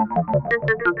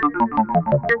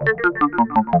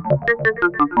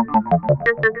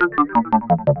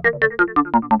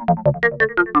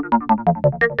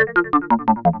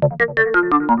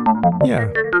 Yeah,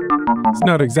 it's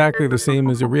not exactly the same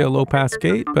as a real low-pass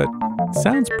gate, but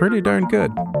sounds pretty darn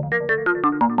good.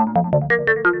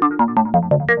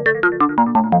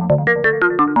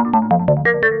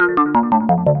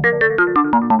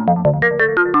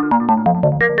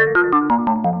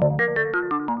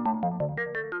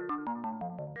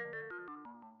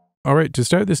 Alright, to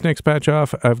start this next patch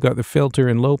off, I've got the filter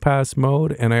in low pass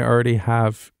mode, and I already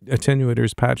have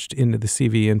attenuators patched into the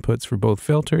CV inputs for both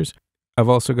filters. I've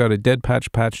also got a dead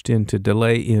patch patched into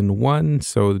delay in 1,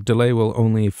 so the delay will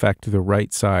only affect the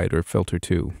right side, or filter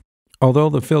 2. Although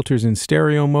the filter's in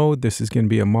stereo mode, this is going to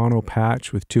be a mono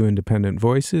patch with 2 independent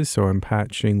voices, so I'm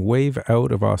patching wave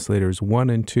out of oscillators 1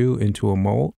 and 2 into a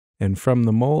molt, and from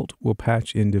the molt, we'll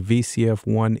patch into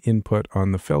VCF1 input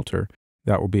on the filter.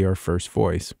 That will be our first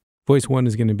voice. Voice 1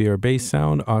 is going to be our bass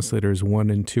sound. Oscillators 1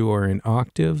 and 2 are in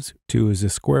octaves, 2 is a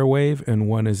square wave, and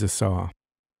 1 is a saw.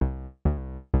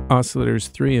 Oscillators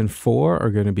 3 and 4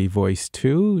 are going to be voice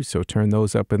 2, so turn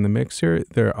those up in the mixer.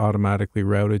 They're automatically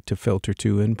routed to filter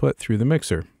 2 input through the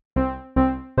mixer.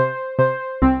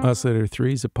 Oscillator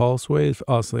 3 is a pulse wave.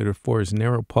 Oscillator 4 is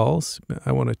narrow pulse.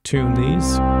 I want to tune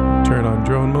these. Turn on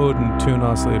drone mode and tune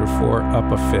oscillator 4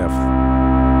 up a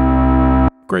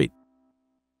fifth. Great.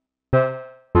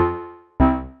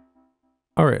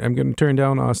 Alright, I'm going to turn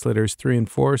down oscillators 3 and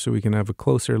 4 so we can have a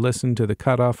closer listen to the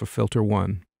cutoff of filter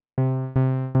 1.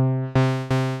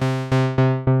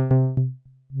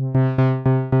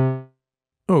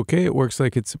 Okay, it works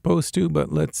like it's supposed to,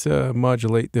 but let's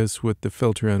modulate this with the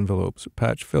filter envelope. So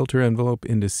patch filter envelope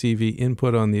into CV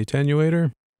input on the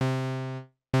attenuator.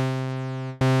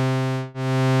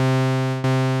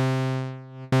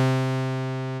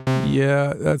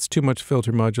 Yeah, that's too much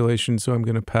filter modulation, so I'm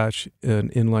going to patch an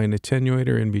inline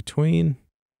attenuator in between.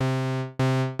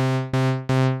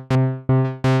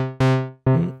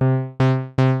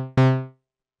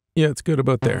 Yeah, it's good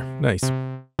about there. Nice.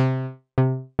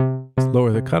 Let's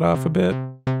lower the cutoff a bit.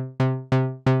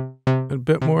 A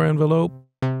bit more envelope.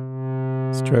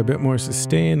 Let's try a bit more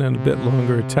sustain and a bit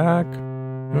longer attack.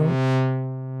 Oh.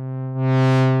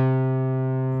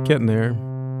 Getting there.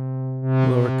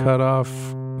 Lower cutoff.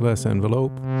 Less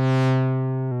envelope.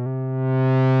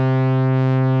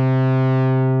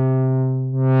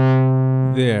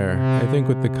 There. I think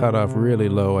with the cutoff really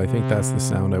low, I think that's the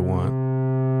sound I want.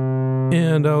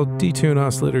 And I'll detune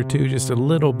oscillator 2 just a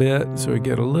little bit so we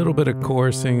get a little bit of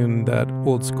chorusing and that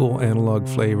old school analog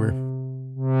flavor.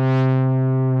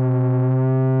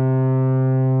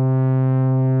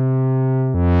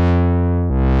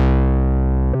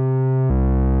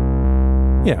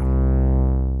 Yeah.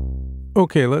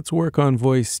 Okay, let's work on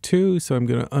voice 2. So I'm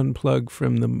going to unplug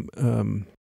from the,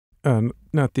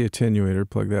 not the attenuator,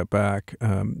 plug that back,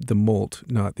 the molt,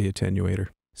 not the attenuator.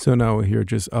 So now we hear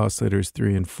just oscillators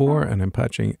 3 and 4, and I'm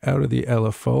patching out of the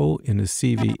LFO into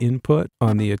CV input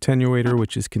on the attenuator,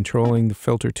 which is controlling the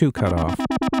filter 2 cutoff.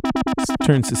 Let's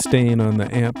turn sustain on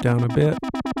the amp down a bit.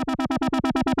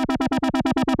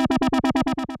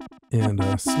 And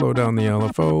slow down the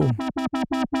LFO.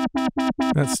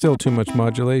 That's still too much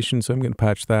modulation, so I'm going to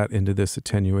patch that into this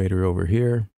attenuator over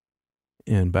here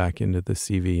and back into the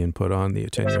CV input on the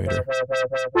attenuator.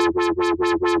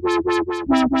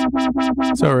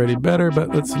 It's already better,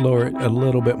 but let's lower it a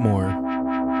little bit more.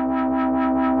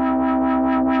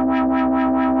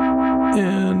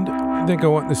 And I think I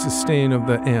want the sustain of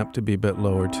the amp to be a bit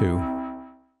lower too.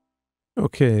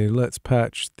 Okay, let's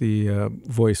patch the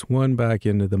voice 1 back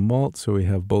into the mult so we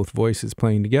have both voices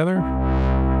playing together.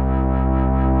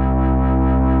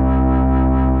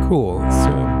 Cool. Let's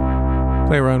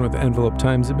play around with the envelope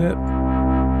times a bit.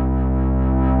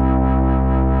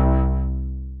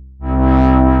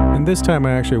 And this time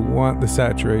I actually want the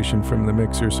saturation from the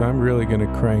mixer, so I'm really going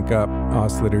to crank up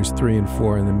oscillators 3 and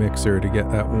 4 in the mixer to get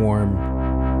that warm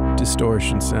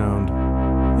distortion sound.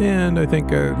 And I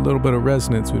think a little bit of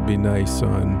resonance would be nice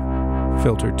on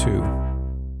filter 2.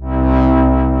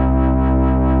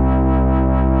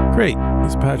 Great,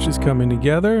 this patch is coming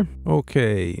together.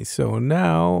 Okay, so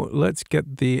now let's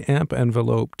get the amp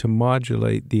envelope to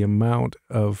modulate the amount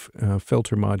of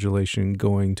filter modulation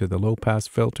going to the low pass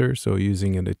filter. So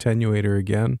using an attenuator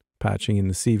again, patching in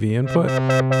the CV input.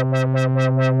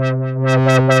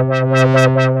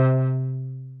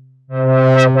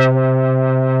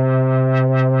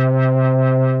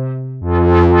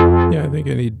 Yeah, I think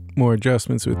I need more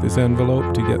adjustments with this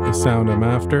envelope to get the sound I'm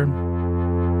after.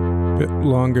 Bit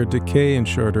longer decay and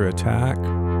shorter attack.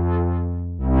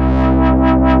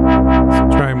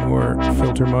 Let's try more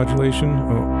filter modulation.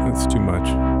 Oh, that's too much.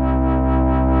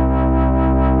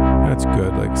 That's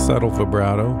good, like subtle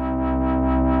vibrato.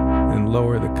 And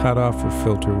lower the cutoff of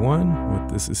filter 1 with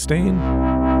the sustain.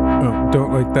 Oh,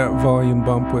 don't like that volume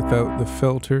bump without the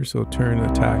filter, so turn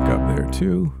attack up there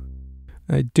too.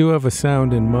 I do have a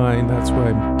sound in mind, that's why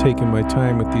I'm taking my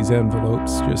time with these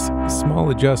envelopes. Just small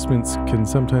adjustments can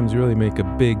sometimes really make a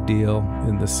big deal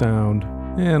in the sound.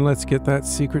 And let's get that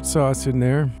secret sauce in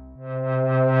there.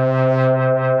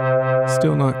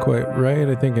 Still not quite right,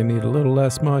 I think I need a little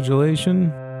less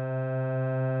modulation.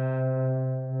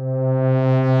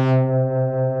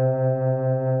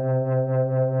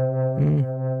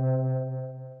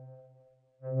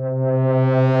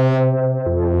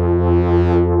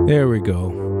 There we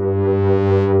go.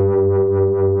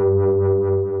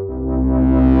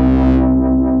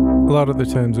 A lot of the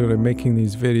times when I'm making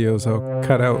these videos, I'll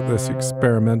cut out this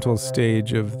experimental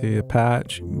stage of the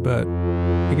patch, but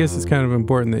I guess it's kind of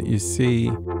important that you see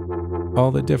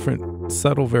all the different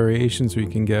subtle variations we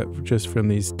can get just from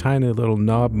these tiny little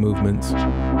knob movements.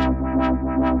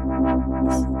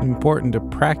 It's important to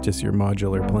practice your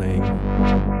modular playing.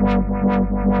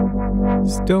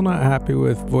 Still not happy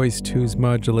with Voice 2's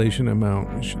modulation amount.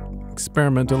 I should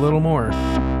experiment a little more.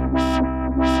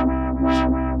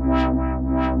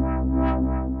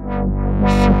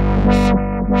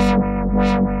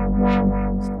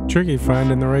 It's tricky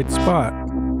finding the right spot.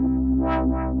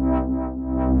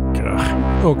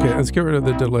 Ugh. Okay, let's get rid of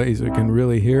the delay so I can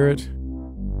really hear it.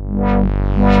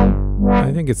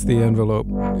 I think it's the envelope,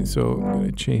 so I'm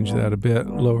going to change that a bit,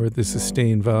 lower the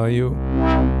sustain value.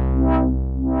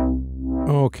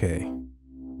 Okay.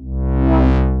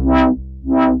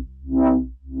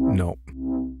 No.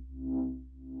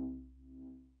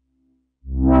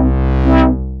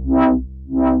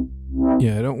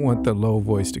 Yeah, I don't want the low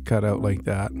voice to cut out like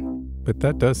that, but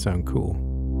that does sound cool.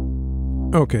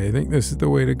 Okay, I think this is the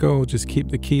way to go. Just keep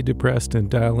the key depressed and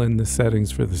dial in the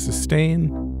settings for the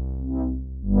sustain.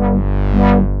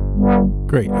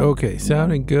 Great, okay,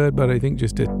 sounding good, but I think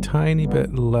just a tiny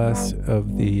bit less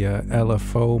of the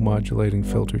LFO modulating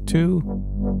filter 2.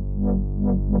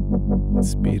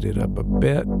 Speed it up a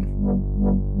bit.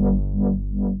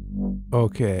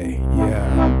 Okay,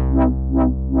 yeah.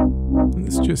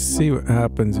 Let's just see what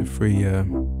happens if we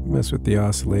mess with the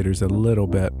oscillators a little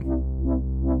bit.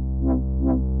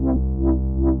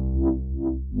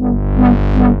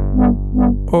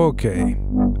 Okay,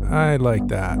 I like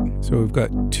that. So we've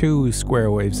got 2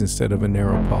 square waves instead of a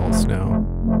narrow pulse now.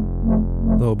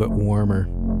 A little bit warmer.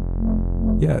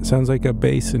 Yeah, it sounds like a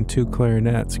bass and 2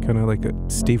 clarinets, kind of like a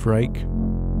Steve Reich.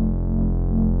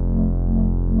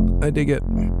 I dig it.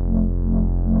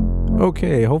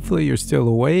 Okay, hopefully you're still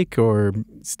awake or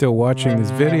still watching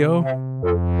this video.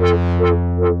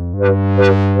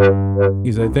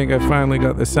 Because I think I finally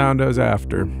got the sound I was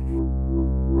after.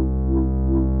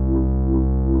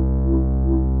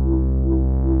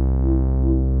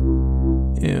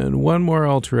 And one more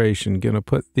alteration, gonna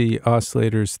put the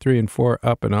oscillators 3 and 4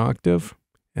 up an octave,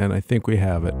 and I think we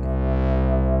have it.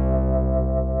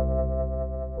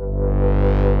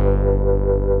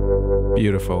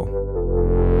 Beautiful.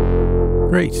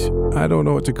 Great. I don't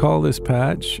know what to call this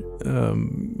patch.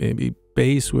 Maybe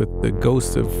bass with the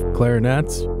ghost of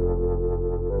clarinets.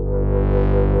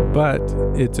 But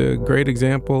it's a great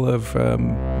example of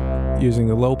using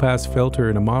the low pass filter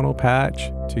in a mono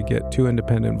patch to get 2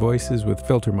 independent voices with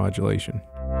filter modulation.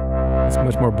 It's a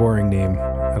much more boring name.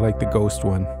 I like the ghost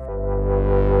one.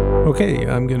 Okay,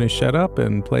 I'm gonna shut up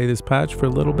and play this patch for a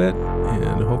little bit,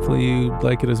 and hopefully you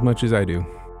like it as much as I do.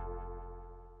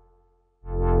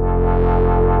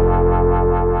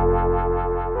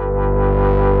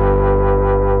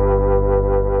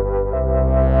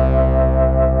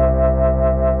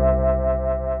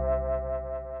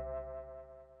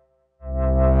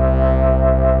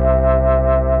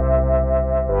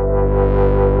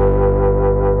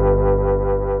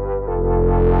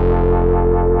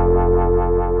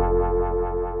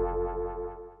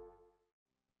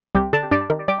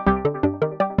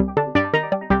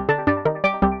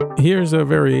 Here's a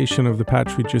variation of the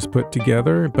patch we just put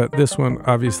together, but this one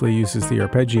obviously uses the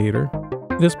arpeggiator.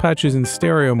 This patch is in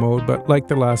stereo mode, but like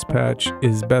the last patch,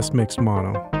 is best mixed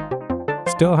mono.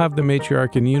 Still have the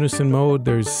Matriarch in unison mode.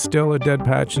 There's still a dead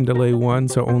patch in delay 1,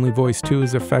 so only voice 2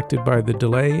 is affected by the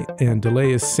delay, and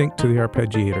delay is synced to the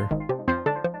arpeggiator.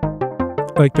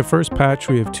 Like the first patch,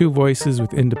 we have 2 voices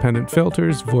with independent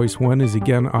filters. Voice 1 is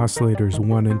again oscillators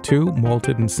 1 and 2,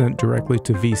 malted and sent directly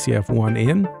to VCF 1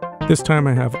 in. This time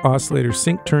I have oscillator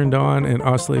sync turned on, and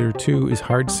oscillator 2 is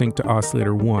hard sync to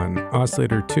oscillator 1.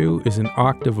 Oscillator 2 is an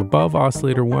octave above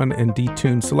oscillator 1 and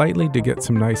detuned slightly to get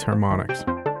some nice harmonics.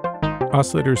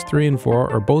 Oscillators 3 and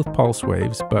 4 are both pulse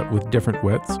waves, but with different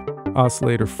widths.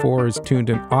 Oscillator 4 is tuned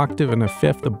an octave and a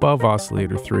fifth above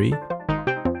oscillator 3.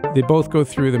 They both go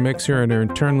through the mixer and are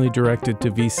internally directed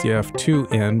to VCF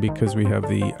 2N because we have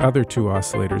the other 2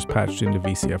 oscillators patched into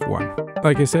VCF 1.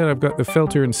 Like I said, I've got the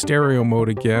filter in stereo mode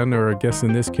again, or I guess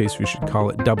in this case we should call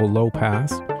it double low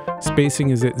pass. Spacing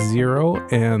is at 0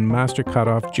 and master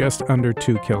cutoff just under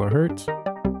 2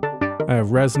 kHz. I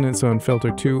have resonance on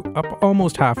filter 2 up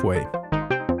almost halfway.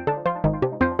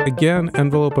 Again,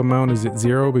 envelope amount is at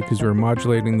 0 because we're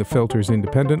modulating the filters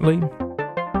independently.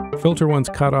 Filter 1's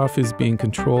cutoff is being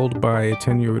controlled by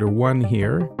attenuator 1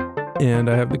 here, and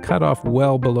I have the cutoff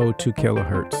well below 2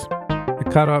 kHz. The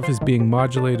cutoff is being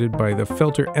modulated by the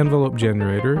filter envelope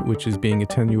generator, which is being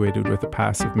attenuated with a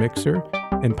passive mixer,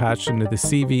 and patched into the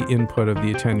CV input of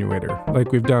the attenuator,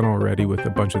 like we've done already with a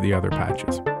bunch of the other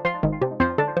patches.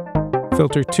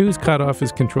 Filter 2's cutoff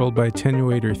is controlled by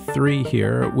attenuator 3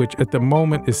 here, which at the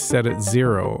moment is set at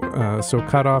 0, so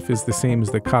cutoff is the same as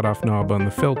the cutoff knob on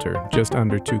the filter, just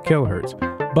under 2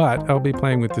 kHz, but I'll be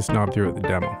playing with this knob throughout the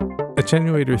demo.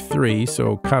 Attenuator 3,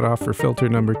 so cutoff for filter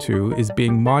number 2, is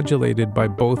being modulated by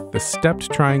both the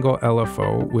stepped triangle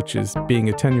LFO, which is being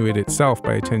attenuated itself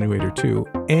by attenuator 2,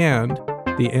 and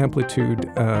the amplitude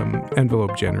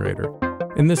envelope generator.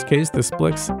 In this case, the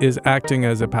Splix is acting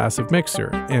as a passive mixer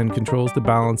and controls the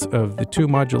balance of the 2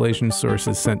 modulation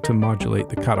sources sent to modulate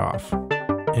the cutoff.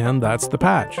 And that's the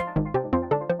patch.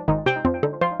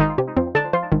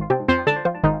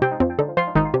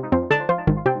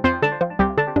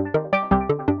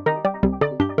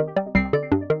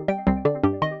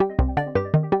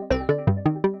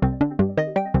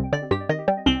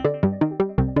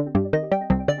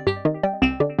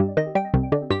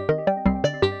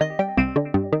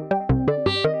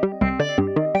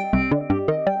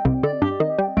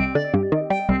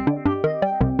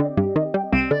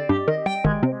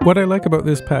 What I like about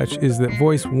this patch is that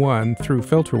voice 1 through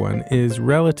filter 1 is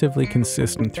relatively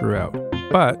consistent throughout,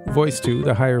 but voice 2,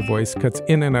 the higher voice, cuts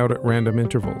in and out at random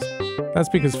intervals. That's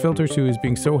because filter 2 is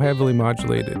being so heavily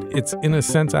modulated. It's in a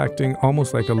sense acting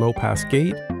almost like a low-pass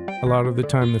gate. A lot of the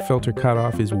time the filter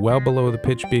cutoff is well below the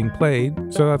pitch being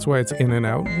played, so that's why it's in and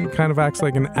out, and kind of acts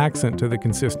like an accent to the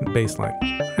consistent bass line.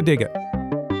 I dig it.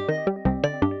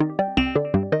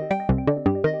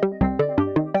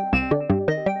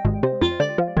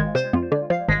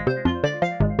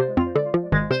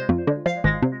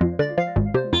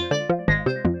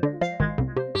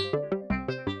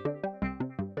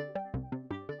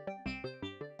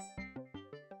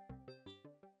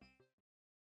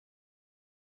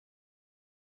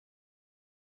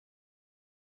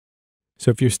 So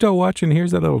if you're still watching,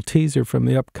 here's a little teaser from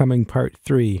the upcoming part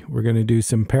 3. We're going to do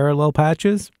some parallel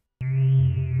patches.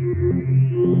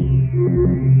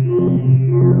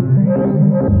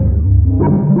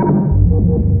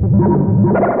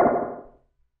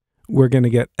 We're going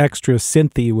to get extra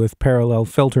synthy with parallel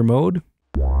filter mode.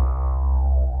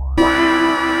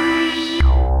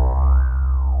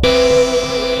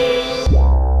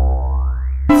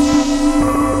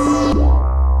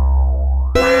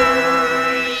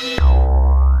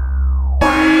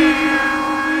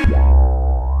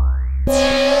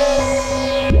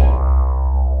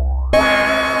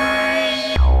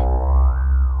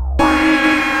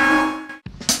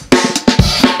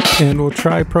 And we'll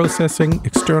try processing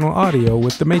external audio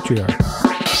with the Matriarch.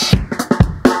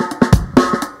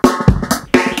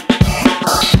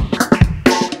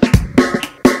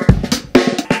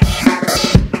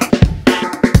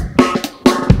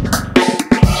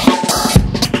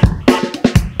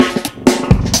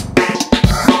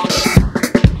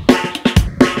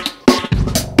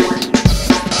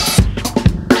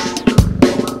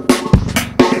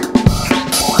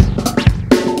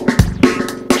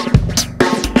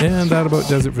 And that about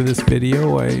does it for this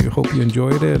video. I hope you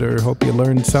enjoyed it or hope you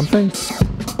learned something.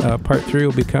 Part 3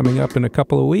 will be coming up in a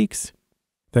couple of weeks.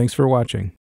 Thanks for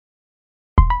watching.